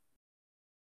 But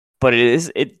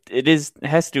it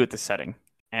has to do with the setting.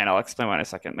 And I'll explain why in a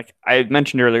second. Like I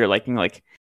mentioned earlier, liking like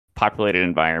populated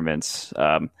environments.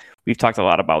 We've talked a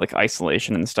lot about like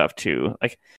isolation and stuff too.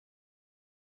 Like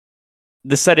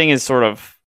the setting is sort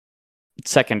of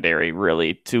secondary,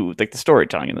 really, to like the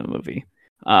storytelling in the movie.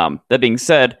 That being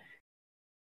said,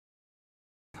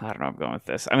 I don't know. I'm going with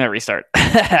this. I'm gonna restart.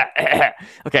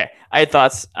 Okay, I had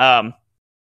thoughts.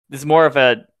 This is more of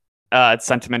a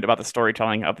sentiment about the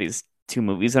storytelling of these two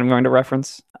movies that I'm going to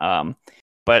reference.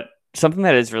 But something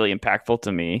that is really impactful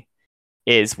to me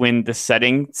is when the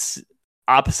settings,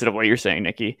 opposite of what you're saying,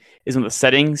 Nikki, is when the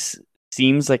settings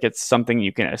seems like it's something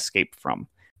you can escape from,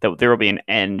 that there will be an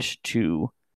end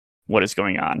to what is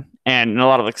going on. And in a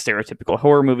lot of like stereotypical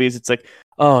horror movies, it's like,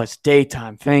 oh, it's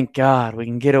daytime. Thank God we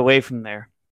can get away from there.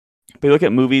 But you look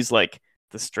at movies like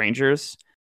The Strangers,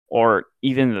 or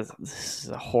even this is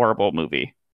a horrible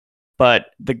movie,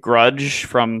 but The Grudge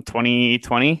from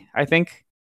 2020, I think,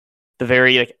 the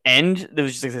very like end, there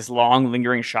was just like this long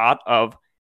lingering shot of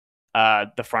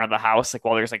the front of the house, like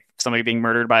while there's like somebody being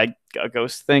murdered by a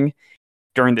ghost thing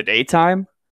during the daytime.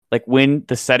 Like when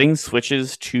the setting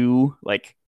switches to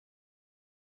like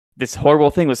this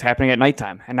horrible thing was happening at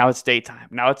nighttime, and now it's daytime.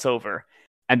 Now it's over,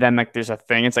 and then like there's a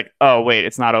thing. It's like, oh wait,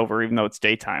 it's not over, even though it's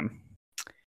daytime.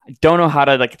 I don't know how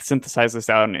to like synthesize this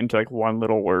down into like one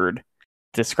little word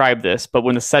to describe this, but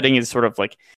when the setting is sort of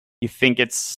like you think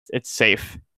it's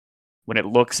safe, when it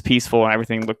looks peaceful and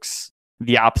everything looks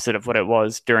the opposite of what it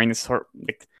was during this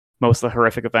like most of the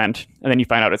horrific event, and then you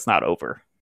find out it's not over.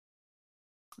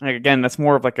 Like again, that's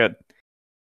more of like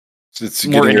it's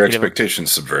getting your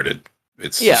expectations subverted.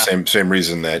 It's the same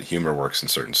reason that humor works in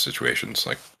certain situations.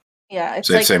 Like it's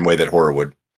like same way that horror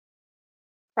would.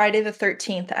 Friday the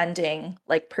 13th ending,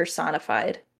 like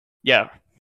personified. Yeah.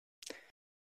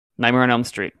 Nightmare on Elm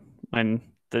Street, when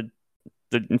the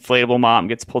inflatable mom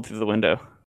gets pulled through the window.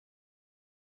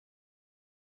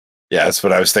 Yeah, that's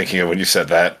what I was thinking of when you said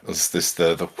that. Was this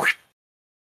the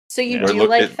So you do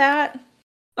like that?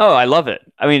 Oh, I love it.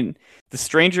 I mean, The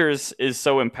Strangers is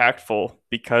so impactful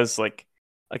because, like,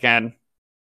 again,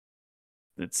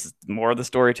 it's more of the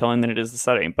storytelling than it is the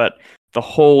setting. But the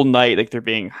whole night, like, they're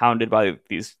being hounded by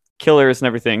these killers and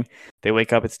everything. They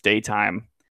wake up, it's daytime.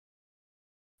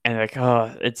 And they're like,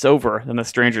 oh, it's over. Then the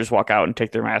strangers walk out and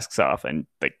take their masks off. And,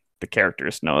 like, the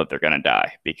characters know that they're going to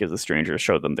die because the strangers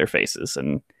showed them their faces.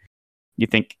 And you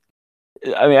think,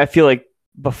 I mean, I feel like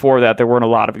before that, there weren't a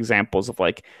lot of examples of,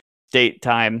 like,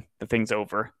 daytime, the thing's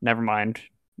over. Never mind,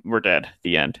 we're dead.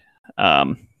 The end.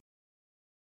 And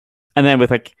then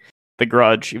with, like, The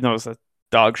Grudge, even though it was a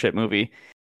dog shit movie,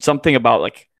 something about,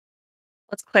 like,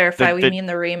 let's clarify, we mean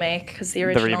the remake, because the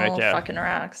original fucking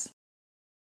rocks.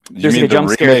 You mean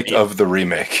the remake of the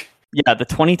remake? Yeah, the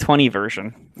 2020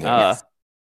 version. Yes.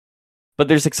 But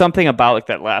there's like something about like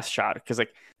that last shot, because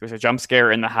like there's a jump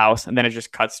scare in the house, and then it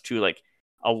just cuts to like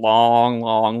a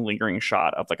long lingering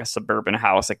shot of like a suburban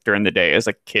house, like during the day, as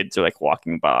like kids are like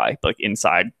walking by, but like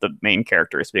inside the main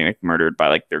character is being like murdered by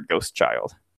like their ghost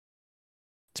child.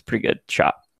 It's a pretty good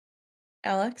shot.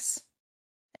 Alex,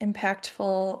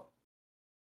 impactful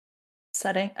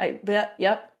setting.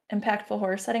 Impactful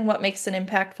horror setting. What makes an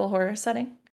impactful horror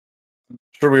setting?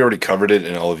 Sure, we already covered it,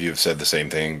 and all of you have said the same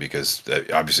thing, because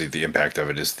obviously the impact of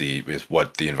it is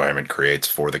what the environment creates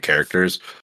for the characters.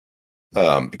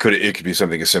 It could be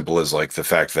something as simple as like the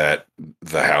fact that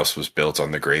the house was built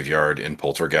on the graveyard in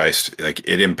Poltergeist. Like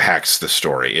it impacts the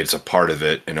story. It's a part of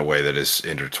it in a way that is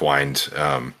intertwined.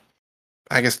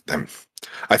 I guess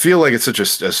I feel like it's such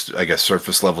a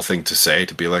surface level thing to say,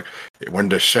 to be like, when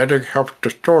the setting helps the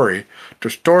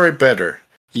story better,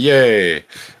 yay.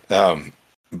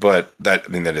 But that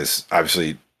is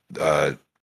obviously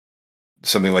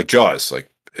something like Jaws. Like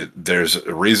there's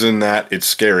a reason that it's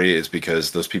scary is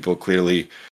because those people clearly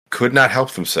could not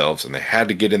help themselves, and they had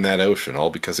to get in that ocean, all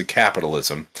because of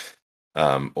capitalism.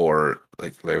 Or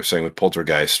like they were saying with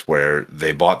Poltergeist, where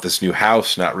they bought this new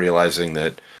house, not realizing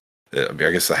that. I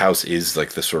guess the house is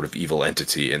like the sort of evil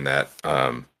entity in that,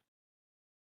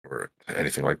 or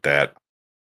anything like that.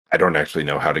 I don't actually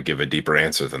know how to give a deeper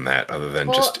answer than that, other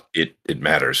than just it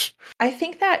matters. I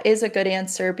think that is a good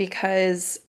answer,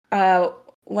 because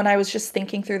when I was just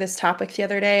thinking through this topic the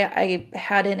other day, I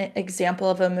had an example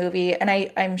of a movie, and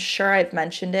I'm sure I've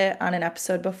mentioned it on an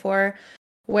episode before,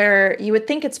 where you would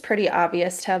think it's pretty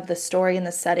obvious to have the story and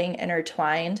the setting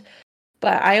intertwined.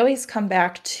 But I always come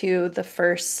back to the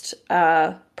first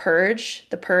Purge,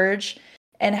 The Purge,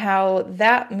 and how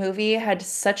that movie had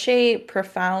such a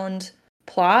profound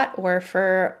plot where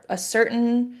for a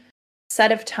certain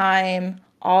set of time,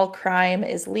 all crime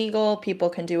is legal. People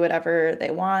can do whatever they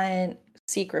want,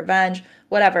 seek revenge,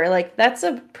 whatever. Like, that's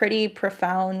a pretty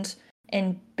profound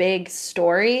and big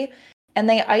story. And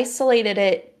they isolated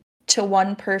it to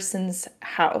one person's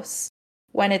house,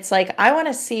 when it's like, I want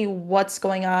to see what's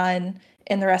going on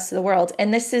in the rest of the world.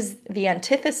 And this is the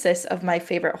antithesis of my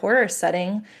favorite horror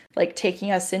setting, like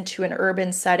taking us into an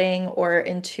urban setting or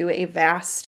into a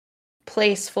vast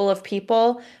place full of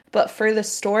people. But for the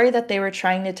story that they were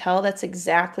trying to tell, that's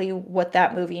exactly what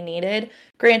that movie needed.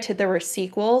 Granted, there were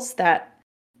sequels that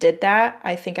did that.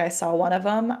 I think I saw one of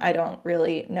them. I don't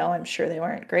really know. I'm sure they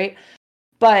weren't great.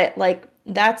 But like,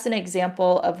 that's an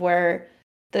example of where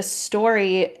the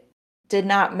story did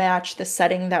not match the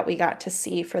setting that we got to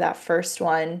see for that first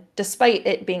one, despite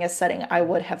it being a setting I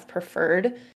would have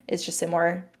preferred. It's just a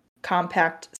more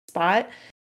compact spot.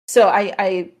 So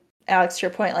I Alex, to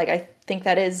your point, like, I think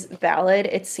that is valid.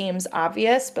 It seems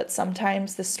obvious, but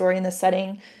sometimes the story and the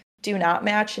setting do not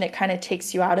match, and it kind of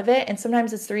takes you out of it. And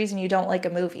sometimes it's the reason you don't like a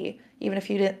movie. Even if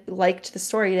you didn't liked the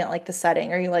story, you didn't like the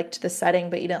setting, or you liked the setting,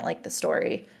 but you didn't like the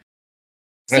story.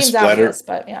 Seems obvious,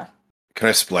 but yeah. Can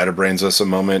I splatterbrains us a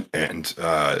moment and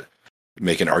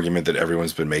make an argument that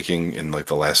everyone's been making in like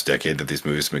the last decade that these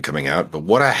movies have been coming out? But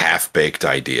what a half-baked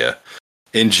idea.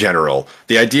 In general,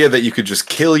 the idea that you could just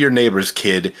kill your neighbor's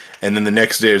kid and then the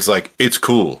next day it's like, it's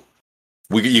cool.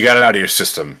 You got it out of your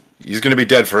system. He's going to be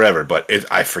dead forever, but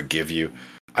I forgive you.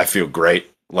 I feel great.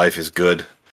 Life is good.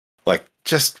 Like,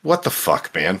 just what the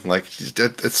fuck, man? Like,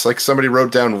 it's like somebody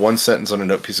wrote down one sentence on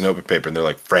a piece of notebook paper and they're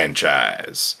like,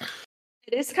 franchise.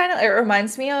 It is kind of, it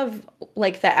reminds me of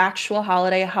like the actual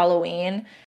holiday Halloween.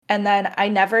 And then I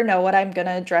never know what I'm going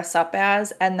to dress up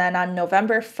as. And then on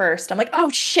November 1st, I'm like, oh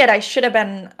shit, I should have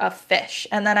been a fish.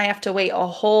 And then I have to wait a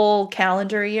whole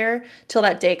calendar year till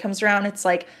that day comes around. It's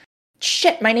like,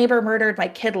 shit, my neighbor murdered my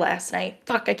kid last night.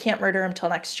 Fuck, I can't murder him till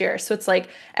next year. So it's like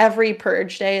every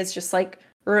purge day is just like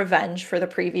revenge for the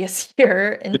previous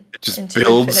year. And it just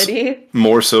builds infinity.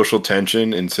 More social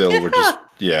tension until we're just,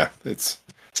 it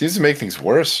seems to make things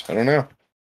worse. I don't know.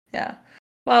 Yeah.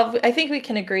 Well, I think we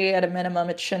can agree at a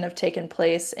minimum it shouldn't have taken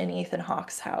place in Ethan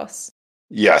Hawke's house.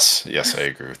 Yes, I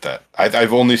agree with that.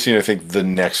 I've only seen, I think, the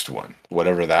next one,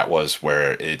 whatever that was,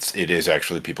 where it is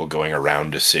actually people going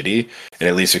around a city, and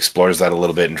at least explores that a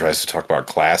little bit and tries to talk about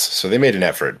class. So they made an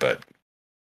effort, but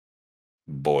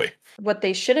boy. What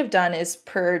they should have done is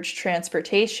purge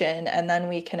transportation, and then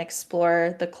we can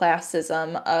explore the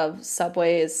classism of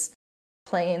subways,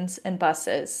 planes, and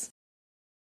buses.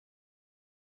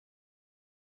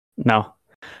 No,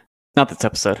 not this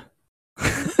episode.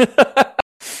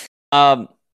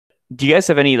 Do you guys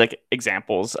have any like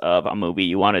examples of a movie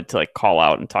you wanted to like call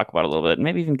out and talk about a little bit,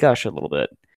 maybe even gush a little bit,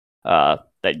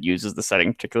 that uses the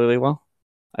setting particularly well?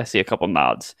 I see a couple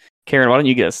nods. Karen, why don't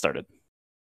you get us started?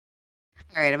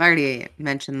 All right, I've already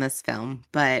mentioned this film,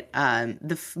 but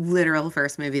the literal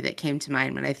first movie that came to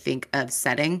mind when I think of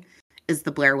setting is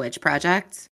The Blair Witch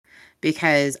Project,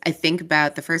 because I think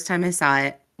about the first time I saw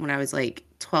it when I was like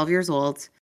 12 years old,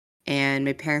 and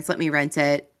my parents let me rent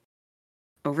it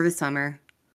over the summer,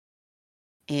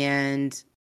 and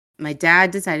my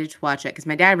dad decided to watch it because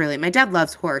my dad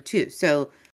loves horror too. So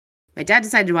my dad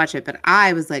decided to watch it, but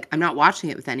I was like, I'm not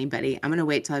watching it with anybody. I'm going to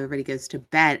wait till everybody goes to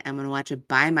bed. I'm going to watch it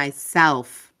by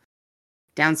myself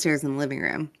downstairs in the living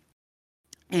room.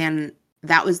 And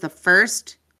that was the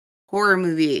first horror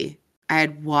movie I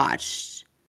had watched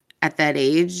at that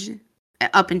age,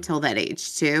 up until that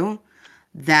age too,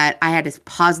 that I had to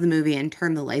pause the movie and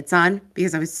turn the lights on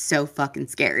because I was so fucking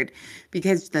scared.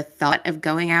 Because the thought of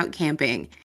going out camping,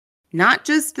 not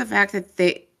just the fact that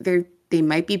they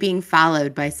might be being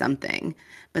followed by something,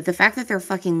 but the fact that they're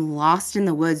fucking lost in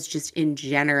the woods just in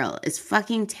general is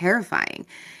fucking terrifying.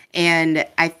 And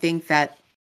I think that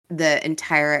the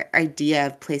entire idea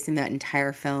of placing that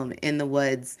entire film in the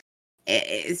woods,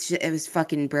 it was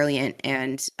fucking brilliant.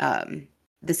 And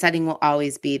the setting will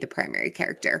always be the primary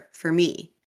character for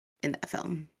me in that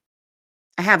film.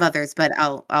 I have others, but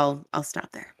I'll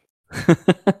stop there.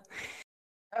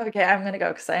 Okay, I'm gonna go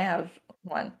because I have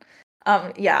one.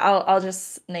 I'll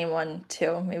just name one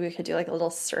too. Maybe we could do like a little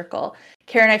circle.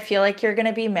 Karen, I feel like you're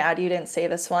gonna be mad you didn't say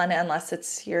this one unless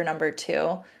it's your number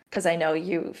 2, because I know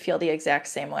you feel the exact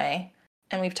same way.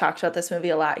 And we've talked about this movie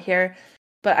a lot here.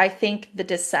 But I think The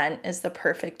Descent is the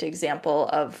perfect example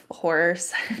of horror.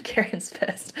 Karen's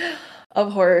pissed.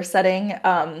 Of horror setting.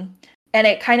 And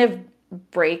it kind of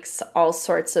breaks all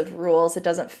sorts of rules. It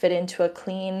doesn't fit into a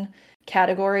clean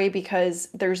category because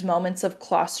there's moments of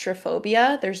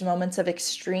claustrophobia. There's moments of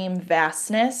extreme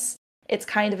vastness. It's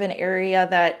kind of an area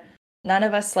that none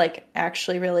of us like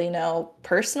actually really know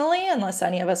personally, unless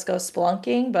any of us go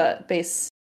spelunking, but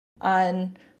based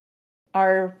on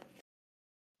our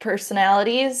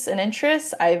personalities and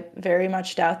interests, I very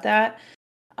much doubt that.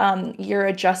 You're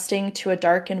adjusting to a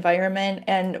dark environment,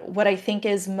 and what I think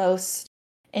is most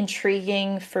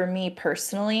intriguing for me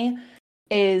personally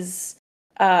is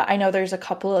I know there's a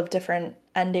couple of different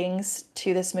endings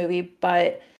to this movie,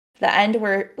 but the end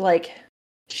where like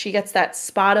she gets that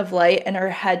spot of light and her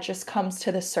head just comes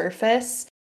to the surface,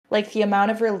 like the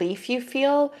amount of relief you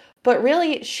feel, but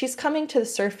really she's coming to the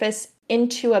surface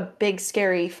into a big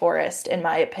scary forest, in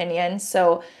my opinion.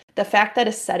 So the fact that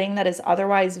a setting that is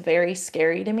otherwise very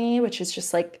scary to me, which is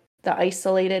just like the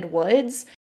isolated woods,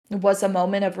 was a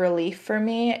moment of relief for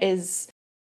me is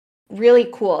really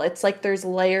cool. It's like there's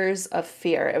layers of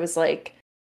fear. It was like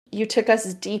you took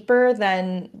us deeper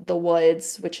than the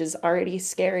woods, which is already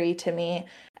scary to me.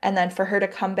 And then for her to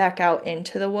come back out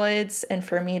into the woods and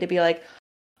for me to be like,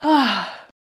 ah.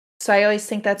 So I always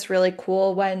think that's really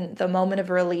cool when the moment of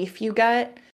relief you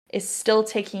get is still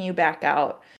taking you back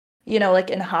out. You know, like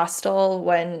in Hostel,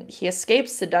 when he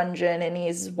escapes the dungeon and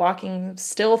he's walking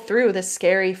still through the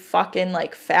scary fucking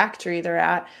like factory they're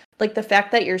at, like the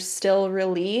fact that you're still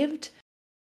relieved,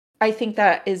 I think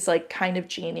that is like kind of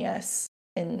genius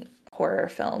in horror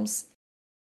films.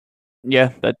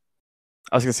 Yeah, that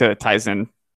I was gonna say that ties in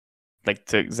like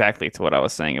to exactly to what I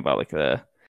was saying about like the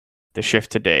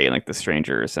shift today and like the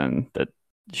strangers and the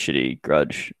shitty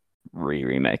Grudge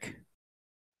remake.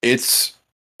 It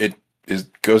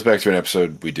goes back to an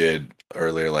episode we did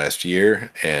earlier last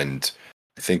year, and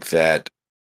I think that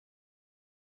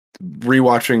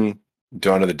rewatching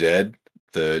Dawn of the Dead,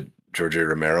 the George A.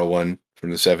 Romero one from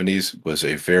the 70s, was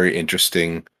a very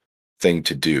interesting thing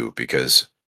to do because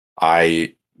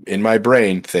I, in my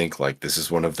brain, think like this is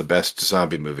one of the best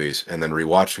zombie movies, and then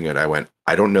rewatching it, I went,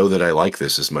 I don't know that I like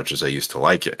this as much as I used to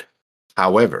like it.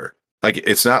 However, like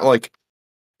it's not like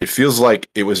it feels like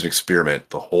it was an experiment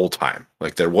the whole time.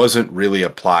 Like there wasn't really a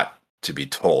plot to be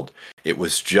told. It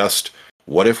was just,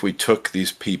 what if we took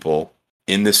these people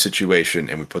in this situation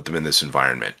and we put them in this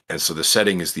environment? And so the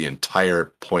setting is the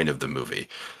entire point of the movie,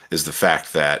 is the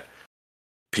fact that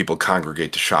people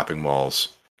congregate to shopping malls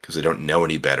because they don't know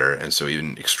any better. And so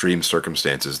even extreme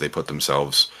circumstances, they put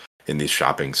themselves in these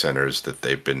shopping centers that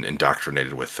they've been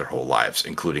indoctrinated with their whole lives,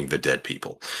 including the dead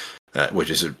people, which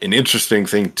is an interesting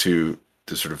thing to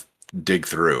sort of dig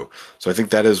through. So I think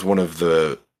that is one of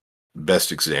the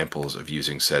best examples of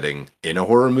using setting in a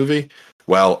horror movie,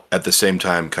 while at the same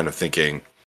time kind of thinking,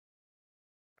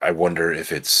 I wonder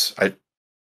if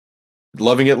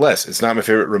loving it less. It's not my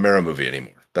favorite Romero movie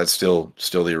anymore. That's still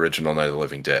the original Night of the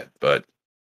Living Dead. But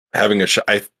having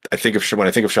I think of when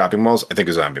I think of shopping malls, I think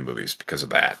of zombie movies because of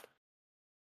that.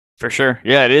 For sure.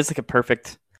 Yeah, it is like a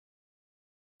perfect.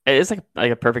 It is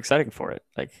like a perfect setting for it.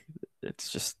 Like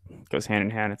it's just goes hand in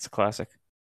hand. It's a classic.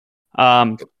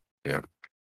 Yeah.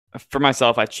 For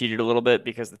myself, I cheated a little bit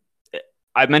because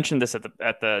I mentioned this at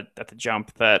the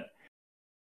jump that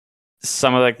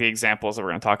some of like the examples that we're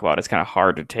going to talk about, it's kind of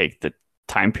hard to take the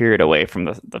time period away from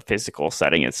the physical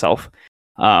setting itself.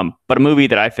 But a movie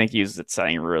that I think uses its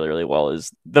setting really, really well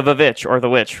is The Vivitch or The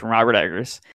Witch from Robert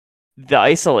Eggers. The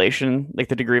isolation, like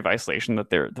the degree of isolation that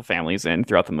the family's in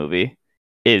throughout the movie,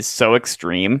 is so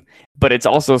extreme, but it's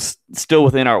also still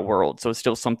within our world, so it's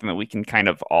still something that we can kind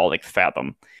of all like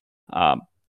fathom.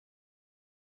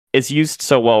 It's used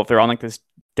so well if they're on like this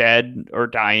dead or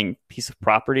dying piece of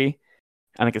property.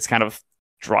 I think it's kind of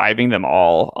driving them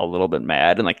all a little bit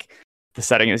mad, and like the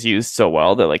setting is used so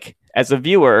well that like as a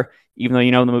viewer, even though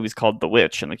you know the movie's called The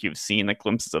Witch and like you've seen like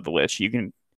glimpses of the witch, you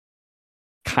can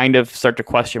kind of start to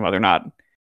question whether or not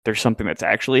there's something that's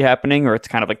actually happening, or it's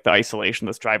kind of like the isolation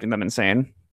that's driving them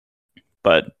insane.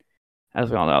 But as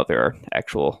we all know, there are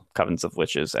actual covens of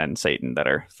witches and Satan that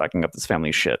are fucking up this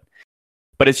family's shit.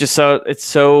 But it's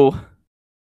so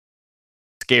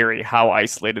scary how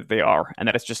isolated they are, and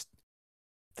that it's just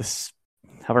this,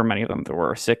 however many of them there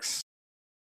were, 6,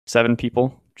 7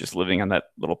 people just living on that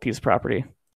little piece of property.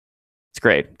 It's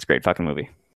great. It's a great fucking movie.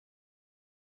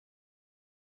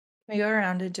 Can we go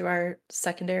around and do our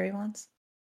secondary ones?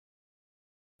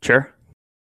 Sure.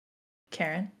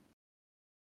 Karen?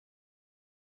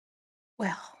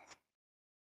 Well,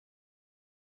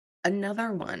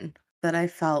 another one that I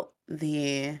felt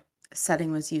the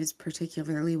setting was used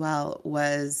particularly well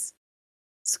was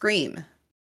Scream.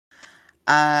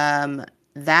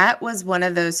 That was one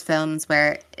of those films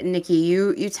where, Nikki,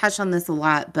 you touched on this a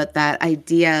lot, but that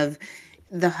idea of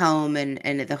the home and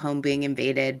the home being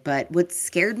invaded. But what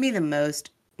scared me the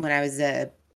most when I was a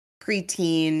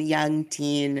preteen, young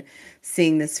teen,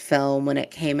 seeing this film when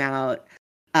it came out,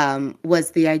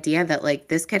 was the idea that like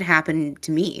this could happen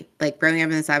to me. Like growing up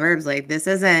in the suburbs, like this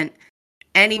isn't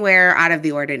anywhere out of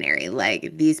the ordinary.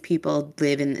 Like these people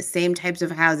live in the same types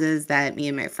of houses that me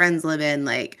and my friends live in.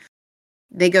 Like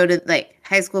they go to like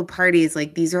high school parties.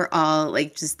 Like these are all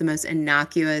like just the most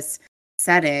innocuous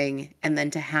setting. And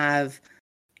then to have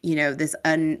this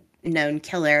unknown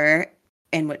killer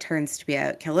and what turns to be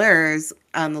killers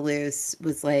on the loose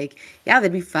was like, yeah,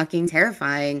 that'd be fucking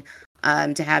terrifying.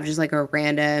 To have just like a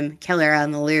random killer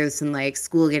on the loose and like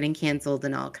school getting canceled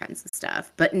and all kinds of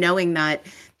stuff. But knowing that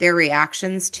their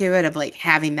reactions to it of like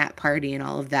having that party and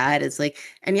all of that is like,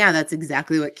 and yeah, that's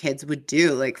exactly what kids would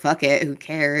do. Like, fuck it, who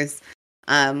cares?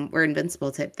 We're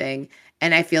invincible type thing.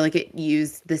 And I feel like it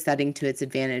used the setting to its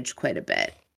advantage quite a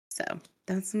bit. So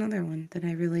that's another one that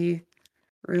I really,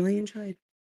 really enjoyed.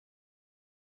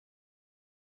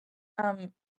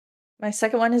 My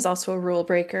second one is also a rule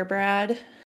breaker, Brad,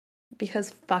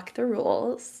 because fuck the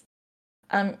rules.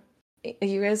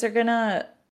 You guys are gonna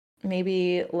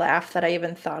maybe laugh that I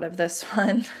even thought of this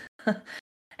one.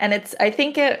 And I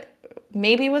think it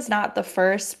maybe was not the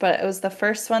first, but it was the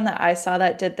first one that I saw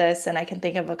that did this, and I can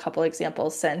think of a couple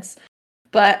examples since.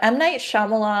 But M. Night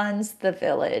Shyamalan's The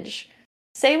Village.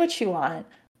 Say what you want,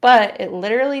 but it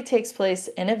literally takes place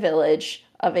in a village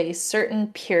of a certain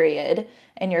period,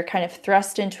 and you're kind of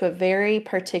thrust into a very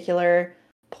particular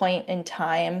point in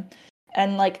time.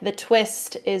 And like the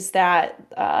twist is that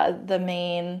the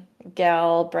main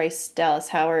gal, Bryce Dallas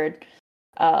Howard,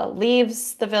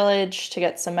 leaves the village to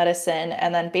get some medicine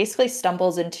and then basically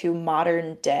stumbles into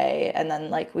modern day. And then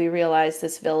like we realize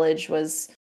this village was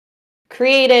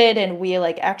created and we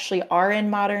like actually are in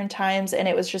modern times, and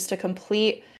it was just a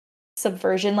complete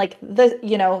subversion. Like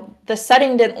the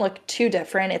setting didn't look too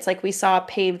different. It's like we saw a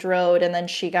paved road and then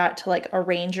she got to like a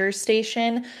ranger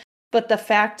station. But the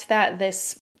fact that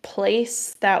this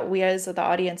place that we as the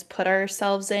audience put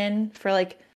ourselves in for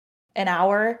like an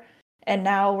hour, and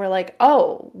now we're like,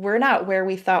 oh, we're not where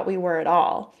we thought we were at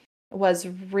all, was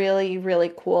really,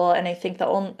 really cool. And I think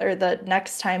the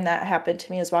next time that happened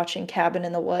to me is watching Cabin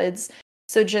in the Woods.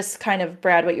 So just kind of,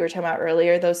 Brad, what you were talking about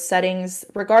earlier, those settings,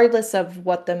 regardless of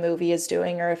what the movie is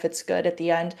doing or if it's good at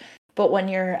the end, but when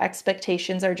your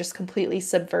expectations are just completely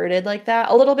subverted like that,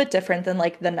 a little bit different than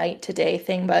like the night to day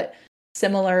thing, but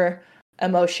similar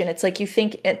emotion. It's like you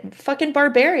think fucking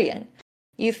Barbarian.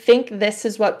 You think this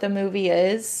is what the movie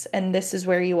is and this is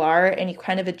where you are, and you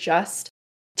kind of adjust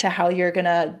to how you're going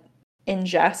to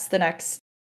ingest the next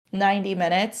 90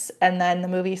 minutes, and then the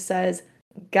movie says,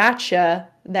 gotcha,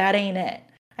 that ain't it.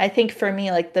 I think for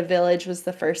me, like The Village was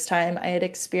the first time I had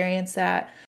experienced that.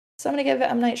 So I'm going to give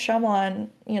M. Night Shyamalan,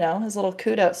 his little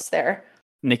kudos there.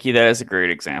 Nikki, that is a great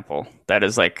example. That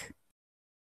is like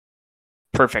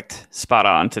perfect, spot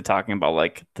on to talking about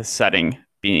like the setting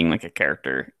being like a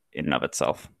character in and of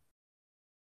itself.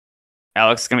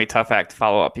 Alex, it's going to be a tough act to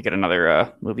follow up. You got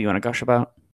another movie you want to gush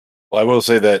about? Well, I will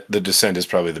say that The Descent is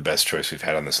probably the best choice we've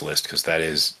had on this list, because that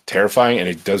is terrifying, and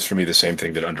it does for me the same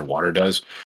thing that Underwater does,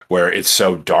 where it's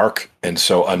so dark and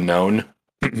so unknown,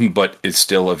 but it's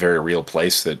still a very real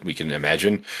place that we can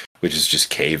imagine, which is just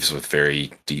caves with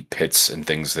very deep pits and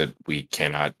things that we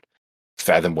cannot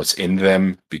fathom what's in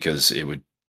them, because it would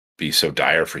be so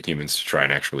dire for humans to try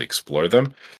and actually explore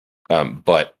them.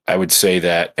 But I would say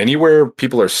that anywhere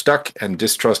people are stuck and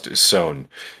distrust is sown,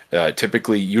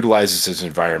 typically utilizes its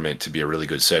environment to be a really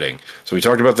good setting. So we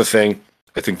talked about The Thing.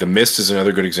 I think The Mist is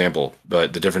another good example,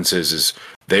 but the difference is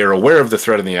they are aware of the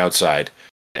threat on the outside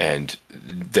and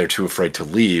they're too afraid to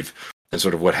leave, and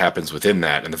sort of what happens within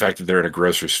that. And the fact that they're in a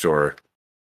grocery store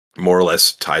more or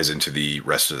less ties into the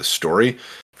rest of the story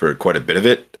for quite a bit of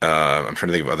it. I'm trying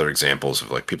to think of other examples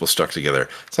of like people stuck together.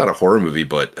 It's not a horror movie,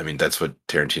 but I mean, that's what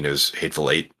Tarantino's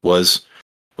Hateful Eight was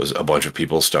a bunch of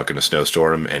people stuck in a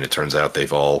snowstorm, and it turns out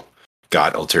they've all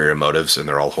got ulterior motives and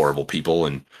they're all horrible people,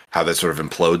 and how that sort of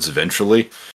implodes eventually.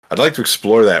 I'd like to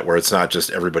explore that, where it's not just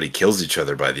everybody kills each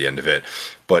other by the end of it,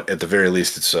 but at the very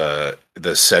least, it's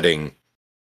the setting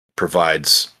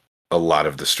provides a lot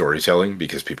of the storytelling,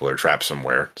 because people are trapped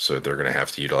somewhere, so they're going to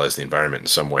have to utilize the environment in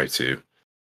some way to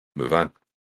move on.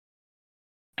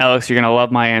 Alex, you're going to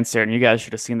love my answer, and you guys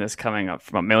should have seen this coming up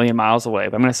from a million miles away,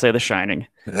 but I'm going to say The Shining.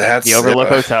 That's the Overlook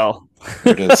Hotel.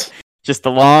 It is. Just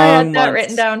the I long had that months,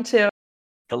 written down too.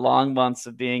 the long months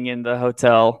of being in the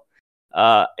hotel.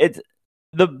 It's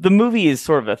the movie is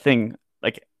sort of a thing,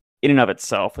 like in and of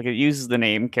itself. Like it uses the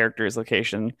name, characters,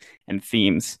 location, and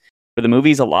themes. But the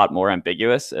movie's a lot more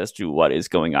ambiguous as to what is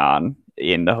going on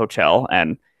in the hotel,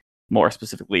 and more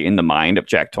specifically in the mind of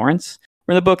Jack Torrance.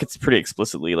 Where in the book, it's pretty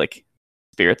explicitly like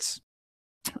spirits.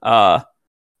 But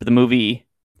the movie,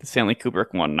 the Stanley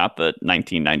Kubrick one, not the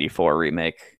 1994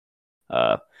 remake,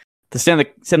 the Stanley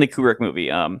Kubrick movie,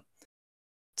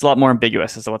 it's a lot more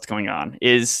ambiguous as to what's going on.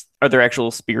 Are there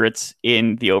actual spirits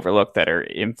in the Overlook that are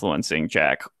influencing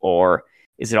Jack, or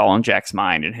is it all in Jack's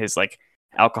mind and his like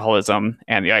alcoholism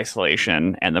and the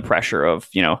isolation and the pressure of,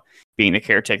 being the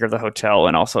caretaker of the hotel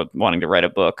and also wanting to write a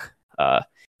book,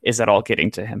 is that all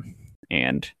getting to him?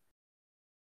 And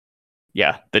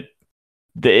yeah, it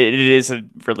is a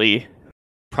really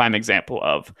prime example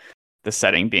of the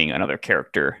setting being another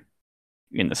character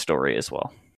in the story as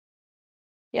well.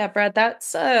 Yeah, Brad,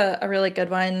 that's a really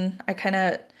good one. I kind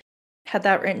of had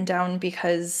that written down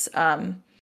because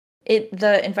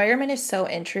the environment is so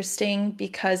interesting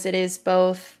because it is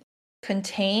both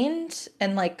contained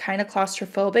and like kind of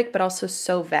claustrophobic, but also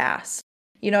so vast.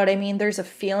 You know what I mean? There's a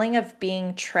feeling of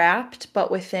being trapped, but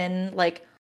within like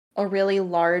a really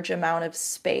large amount of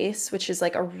space, which is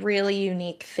like a really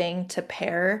unique thing to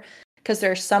pair. Because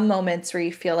there are some moments where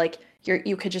you feel like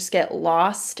you could just get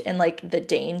lost in like the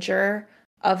danger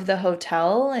of the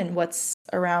hotel and what's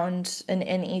around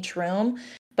in each room.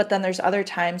 But then there's other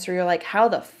times where you're like, how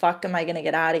the fuck am I going to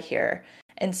get out of here?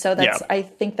 And so I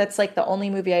think that's like the only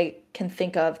movie I can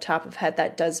think of top of head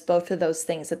that does both of those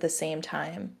things at the same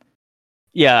time.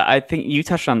 Yeah, I think you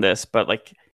touched on this, but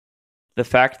like the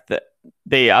fact that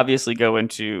they obviously go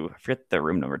into, I forget the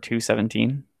room number,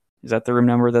 217. Is that the room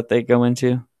number that they go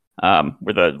into?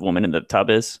 Where the woman in the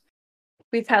tub is?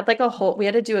 We've had we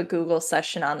had to do a Google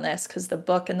session on this because the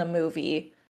book and the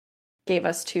movie gave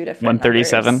us two different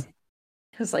 137. numbers.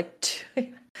 It was like,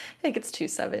 I think it's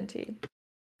 217.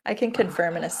 I can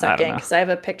confirm in a second because I have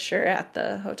a picture at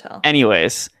the hotel.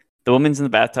 Anyways, the woman's in the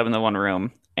bathtub in the one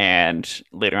room, and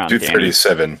later on,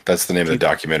 237. That's the name of the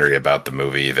documentary about the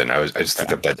movie. Even I just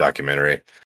looked up that documentary.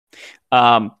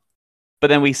 But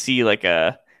then we see like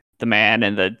the man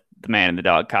in the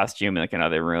dog costume in like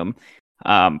another room.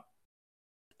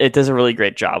 It does a really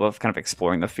great job of kind of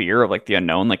exploring the fear of like the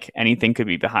unknown. Like anything could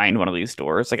be behind one of these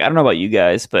doors. Like I don't know about you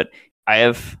guys, but I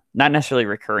have not necessarily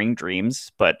recurring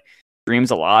dreams, but dreams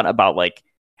a lot about like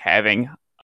having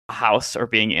a house or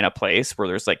being in a place where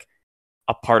there's like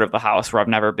a part of the house where I've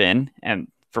never been, and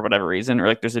for whatever reason, or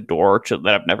like there's a door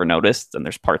that I've never noticed, and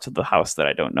there's parts of the house that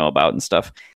I don't know about and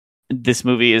stuff. This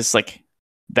movie is like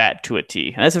that to a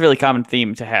T, and that's a really common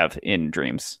theme to have in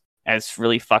dreams. And it's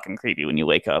really fucking creepy when you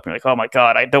wake up and you're like, oh my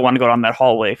god, I don't want to go down that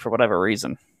hallway for whatever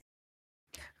reason.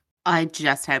 I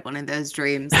just had one of those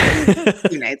dreams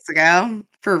 2 nights ago,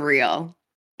 for real.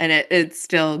 And it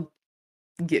still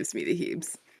gives me the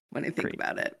heaves when I think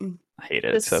about it. I hate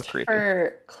it. It's so creepy.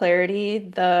 For clarity,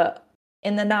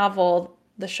 in the novel,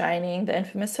 The Shining, the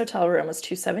infamous hotel room was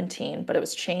 217, but it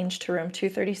was changed to room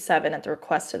 237 at the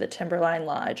request of the Timberline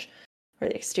Lodge, where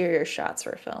the exterior shots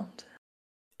were filmed.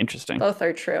 Interesting. Both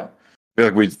are true. I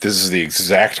feel like this is the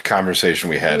exact conversation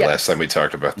we had last time we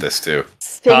talked about this too.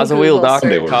 Cause a wheel, Doc.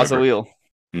 Cause a wheel.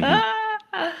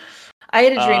 Mm-hmm. I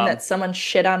had a dream that someone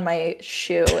shit on my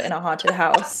shoe in a haunted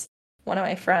house. One of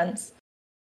my friends.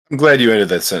 I'm glad you ended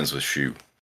that sentence with shoe.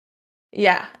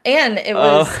 Yeah, and it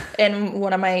was in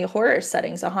one of my horror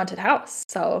settings, a haunted house.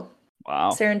 So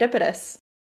wow, serendipitous.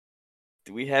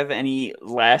 Do we have any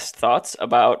last thoughts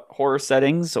about horror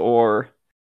settings or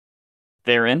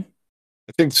therein?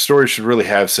 I think stories should really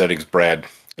have settings, Brad.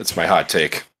 That's my hot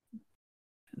take.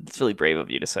 It's really brave of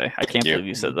you to say. I can't believe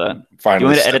you said that. Finally, do you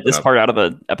want me to edit this part out of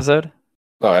the episode?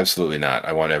 Oh, absolutely not.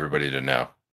 I want everybody to know.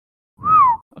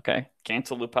 Okay.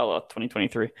 Cancel Lupella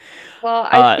 2023. Well,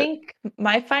 I think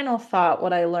my final thought,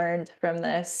 what I learned from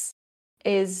this,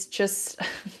 is just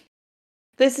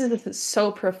this is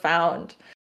so profound.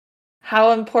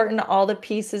 How important all the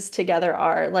pieces together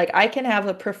are. Like, I can have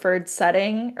a preferred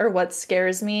setting or what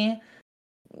scares me,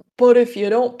 but if you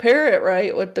don't pair it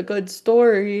right with the good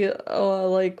story,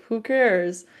 like, who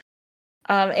cares?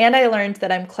 And I learned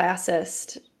that I'm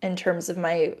classist in terms of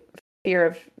my fear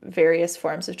of various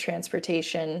forms of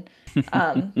transportation.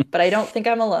 But I don't think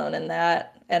I'm alone in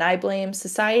that. And I blame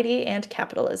society and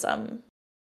capitalism.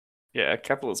 Yeah,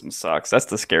 capitalism sucks. That's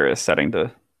the scariest setting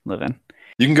to live in.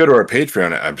 You can go to our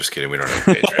Patreon. I'm just kidding. We don't have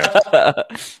a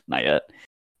Patreon. Not yet.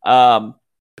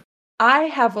 I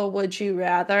have a would you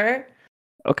rather.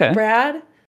 Okay. Brad,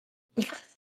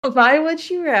 my would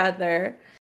you rather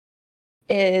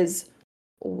is,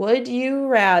 would you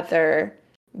rather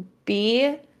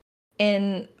be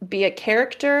a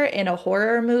character in a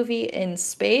horror movie in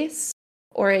space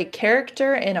or a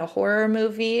character in a horror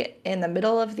movie in the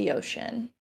middle of the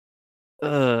ocean?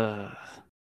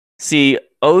 See,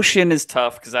 ocean is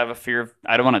tough because I have a fear of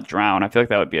I don't want to drown. I feel like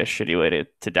that would be a shitty way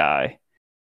to die.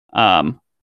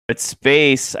 But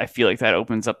space, I feel like that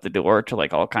opens up the door to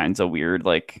like all kinds of weird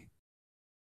like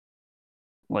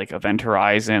Event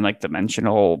Horizon, like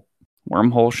dimensional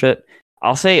wormhole shit.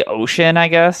 I'll say ocean, I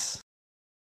guess.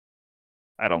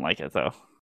 I don't like it though.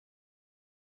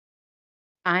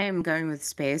 I am going with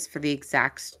space for the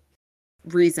exact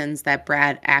reasons that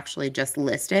Brad actually just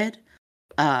listed.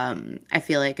 I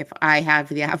feel like if I have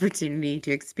the opportunity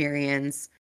to experience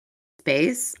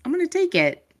space, I'm going to take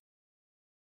it.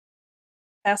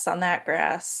 Pass on that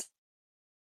grass.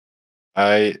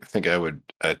 I think I would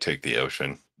take the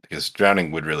ocean because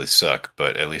drowning would really suck,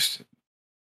 but at least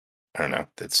I don't know.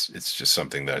 It's just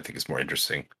something that I think is more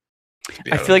interesting.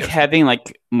 I feel like having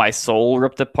like my soul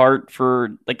ripped apart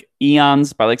for like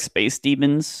eons by like space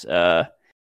demons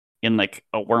in like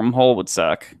a wormhole would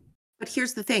suck. But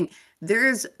here's the thing.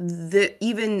 There's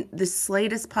even the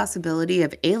slightest possibility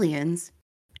of aliens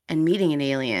and meeting an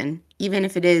alien, even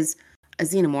if it is a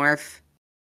xenomorph,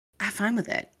 I'm fine with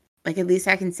it. Like, at least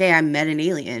I can say I met an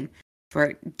alien for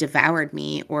it devoured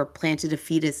me or planted a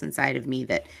fetus inside of me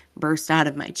that burst out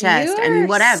of my chest. I mean,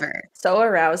 whatever. So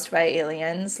aroused by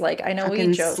aliens. Like, I know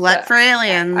we joke. Slut for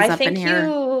aliens I up think in here.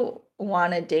 you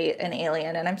want to date an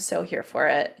alien, and I'm so here for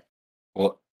it.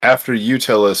 Well, after you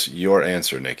tell us your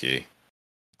answer, Nikki,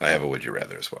 I have a would you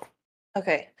rather as well.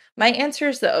 Okay. My answer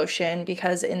is the ocean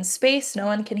because in space, no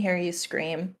one can hear you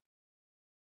scream.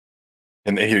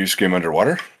 And they hear you scream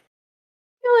underwater?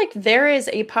 I feel like there is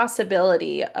a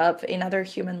possibility of another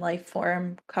human life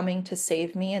form coming to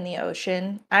save me in the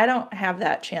ocean. I don't have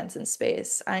that chance in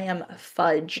space. I am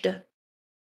fudged.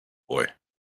 Boy.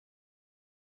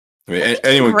 I mean,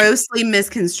 anyone grossly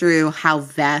misconstrue how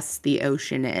vast the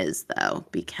ocean is, though,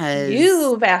 because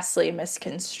You vastly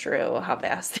misconstrue how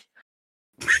vast.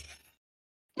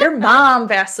 Your mom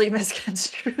vastly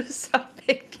misconstrues how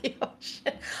big the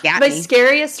ocean. got My me.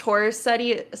 scariest horror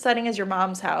setting is your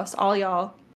mom's house. All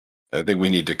y'all. I think we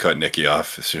need to cut Nikki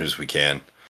off as soon as we can.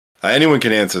 Anyone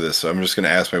can answer this, so I'm just going to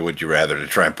ask my would you rather to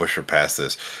try and push her past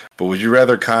this. But would you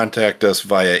rather contact us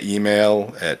via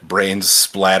email at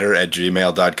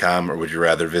brainsplatter@gmail.com, or would you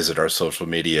rather visit our social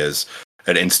medias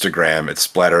at Instagram at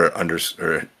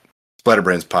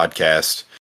Splatterbrains Podcast?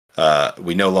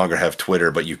 We no longer have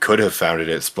Twitter, but you could have found it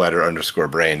at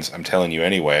Splatter_Brains. I'm telling you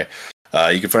anyway.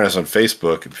 You can find us on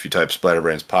Facebook if you type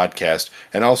Splatterbrains Podcast.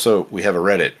 And also, we have a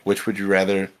Reddit. Which would you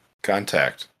rather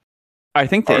contact? I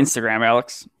think the Instagram,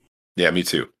 Alex. Yeah, me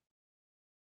too.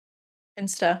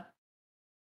 Insta.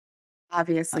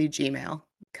 Obviously, Gmail.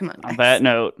 Come on, On guys. that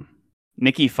note,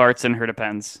 Nikki farts in her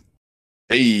Depends.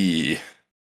 Hey.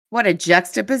 What a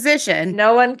juxtaposition.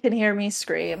 No one can hear me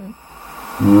scream.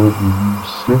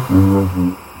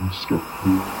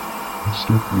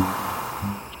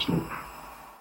 Stop.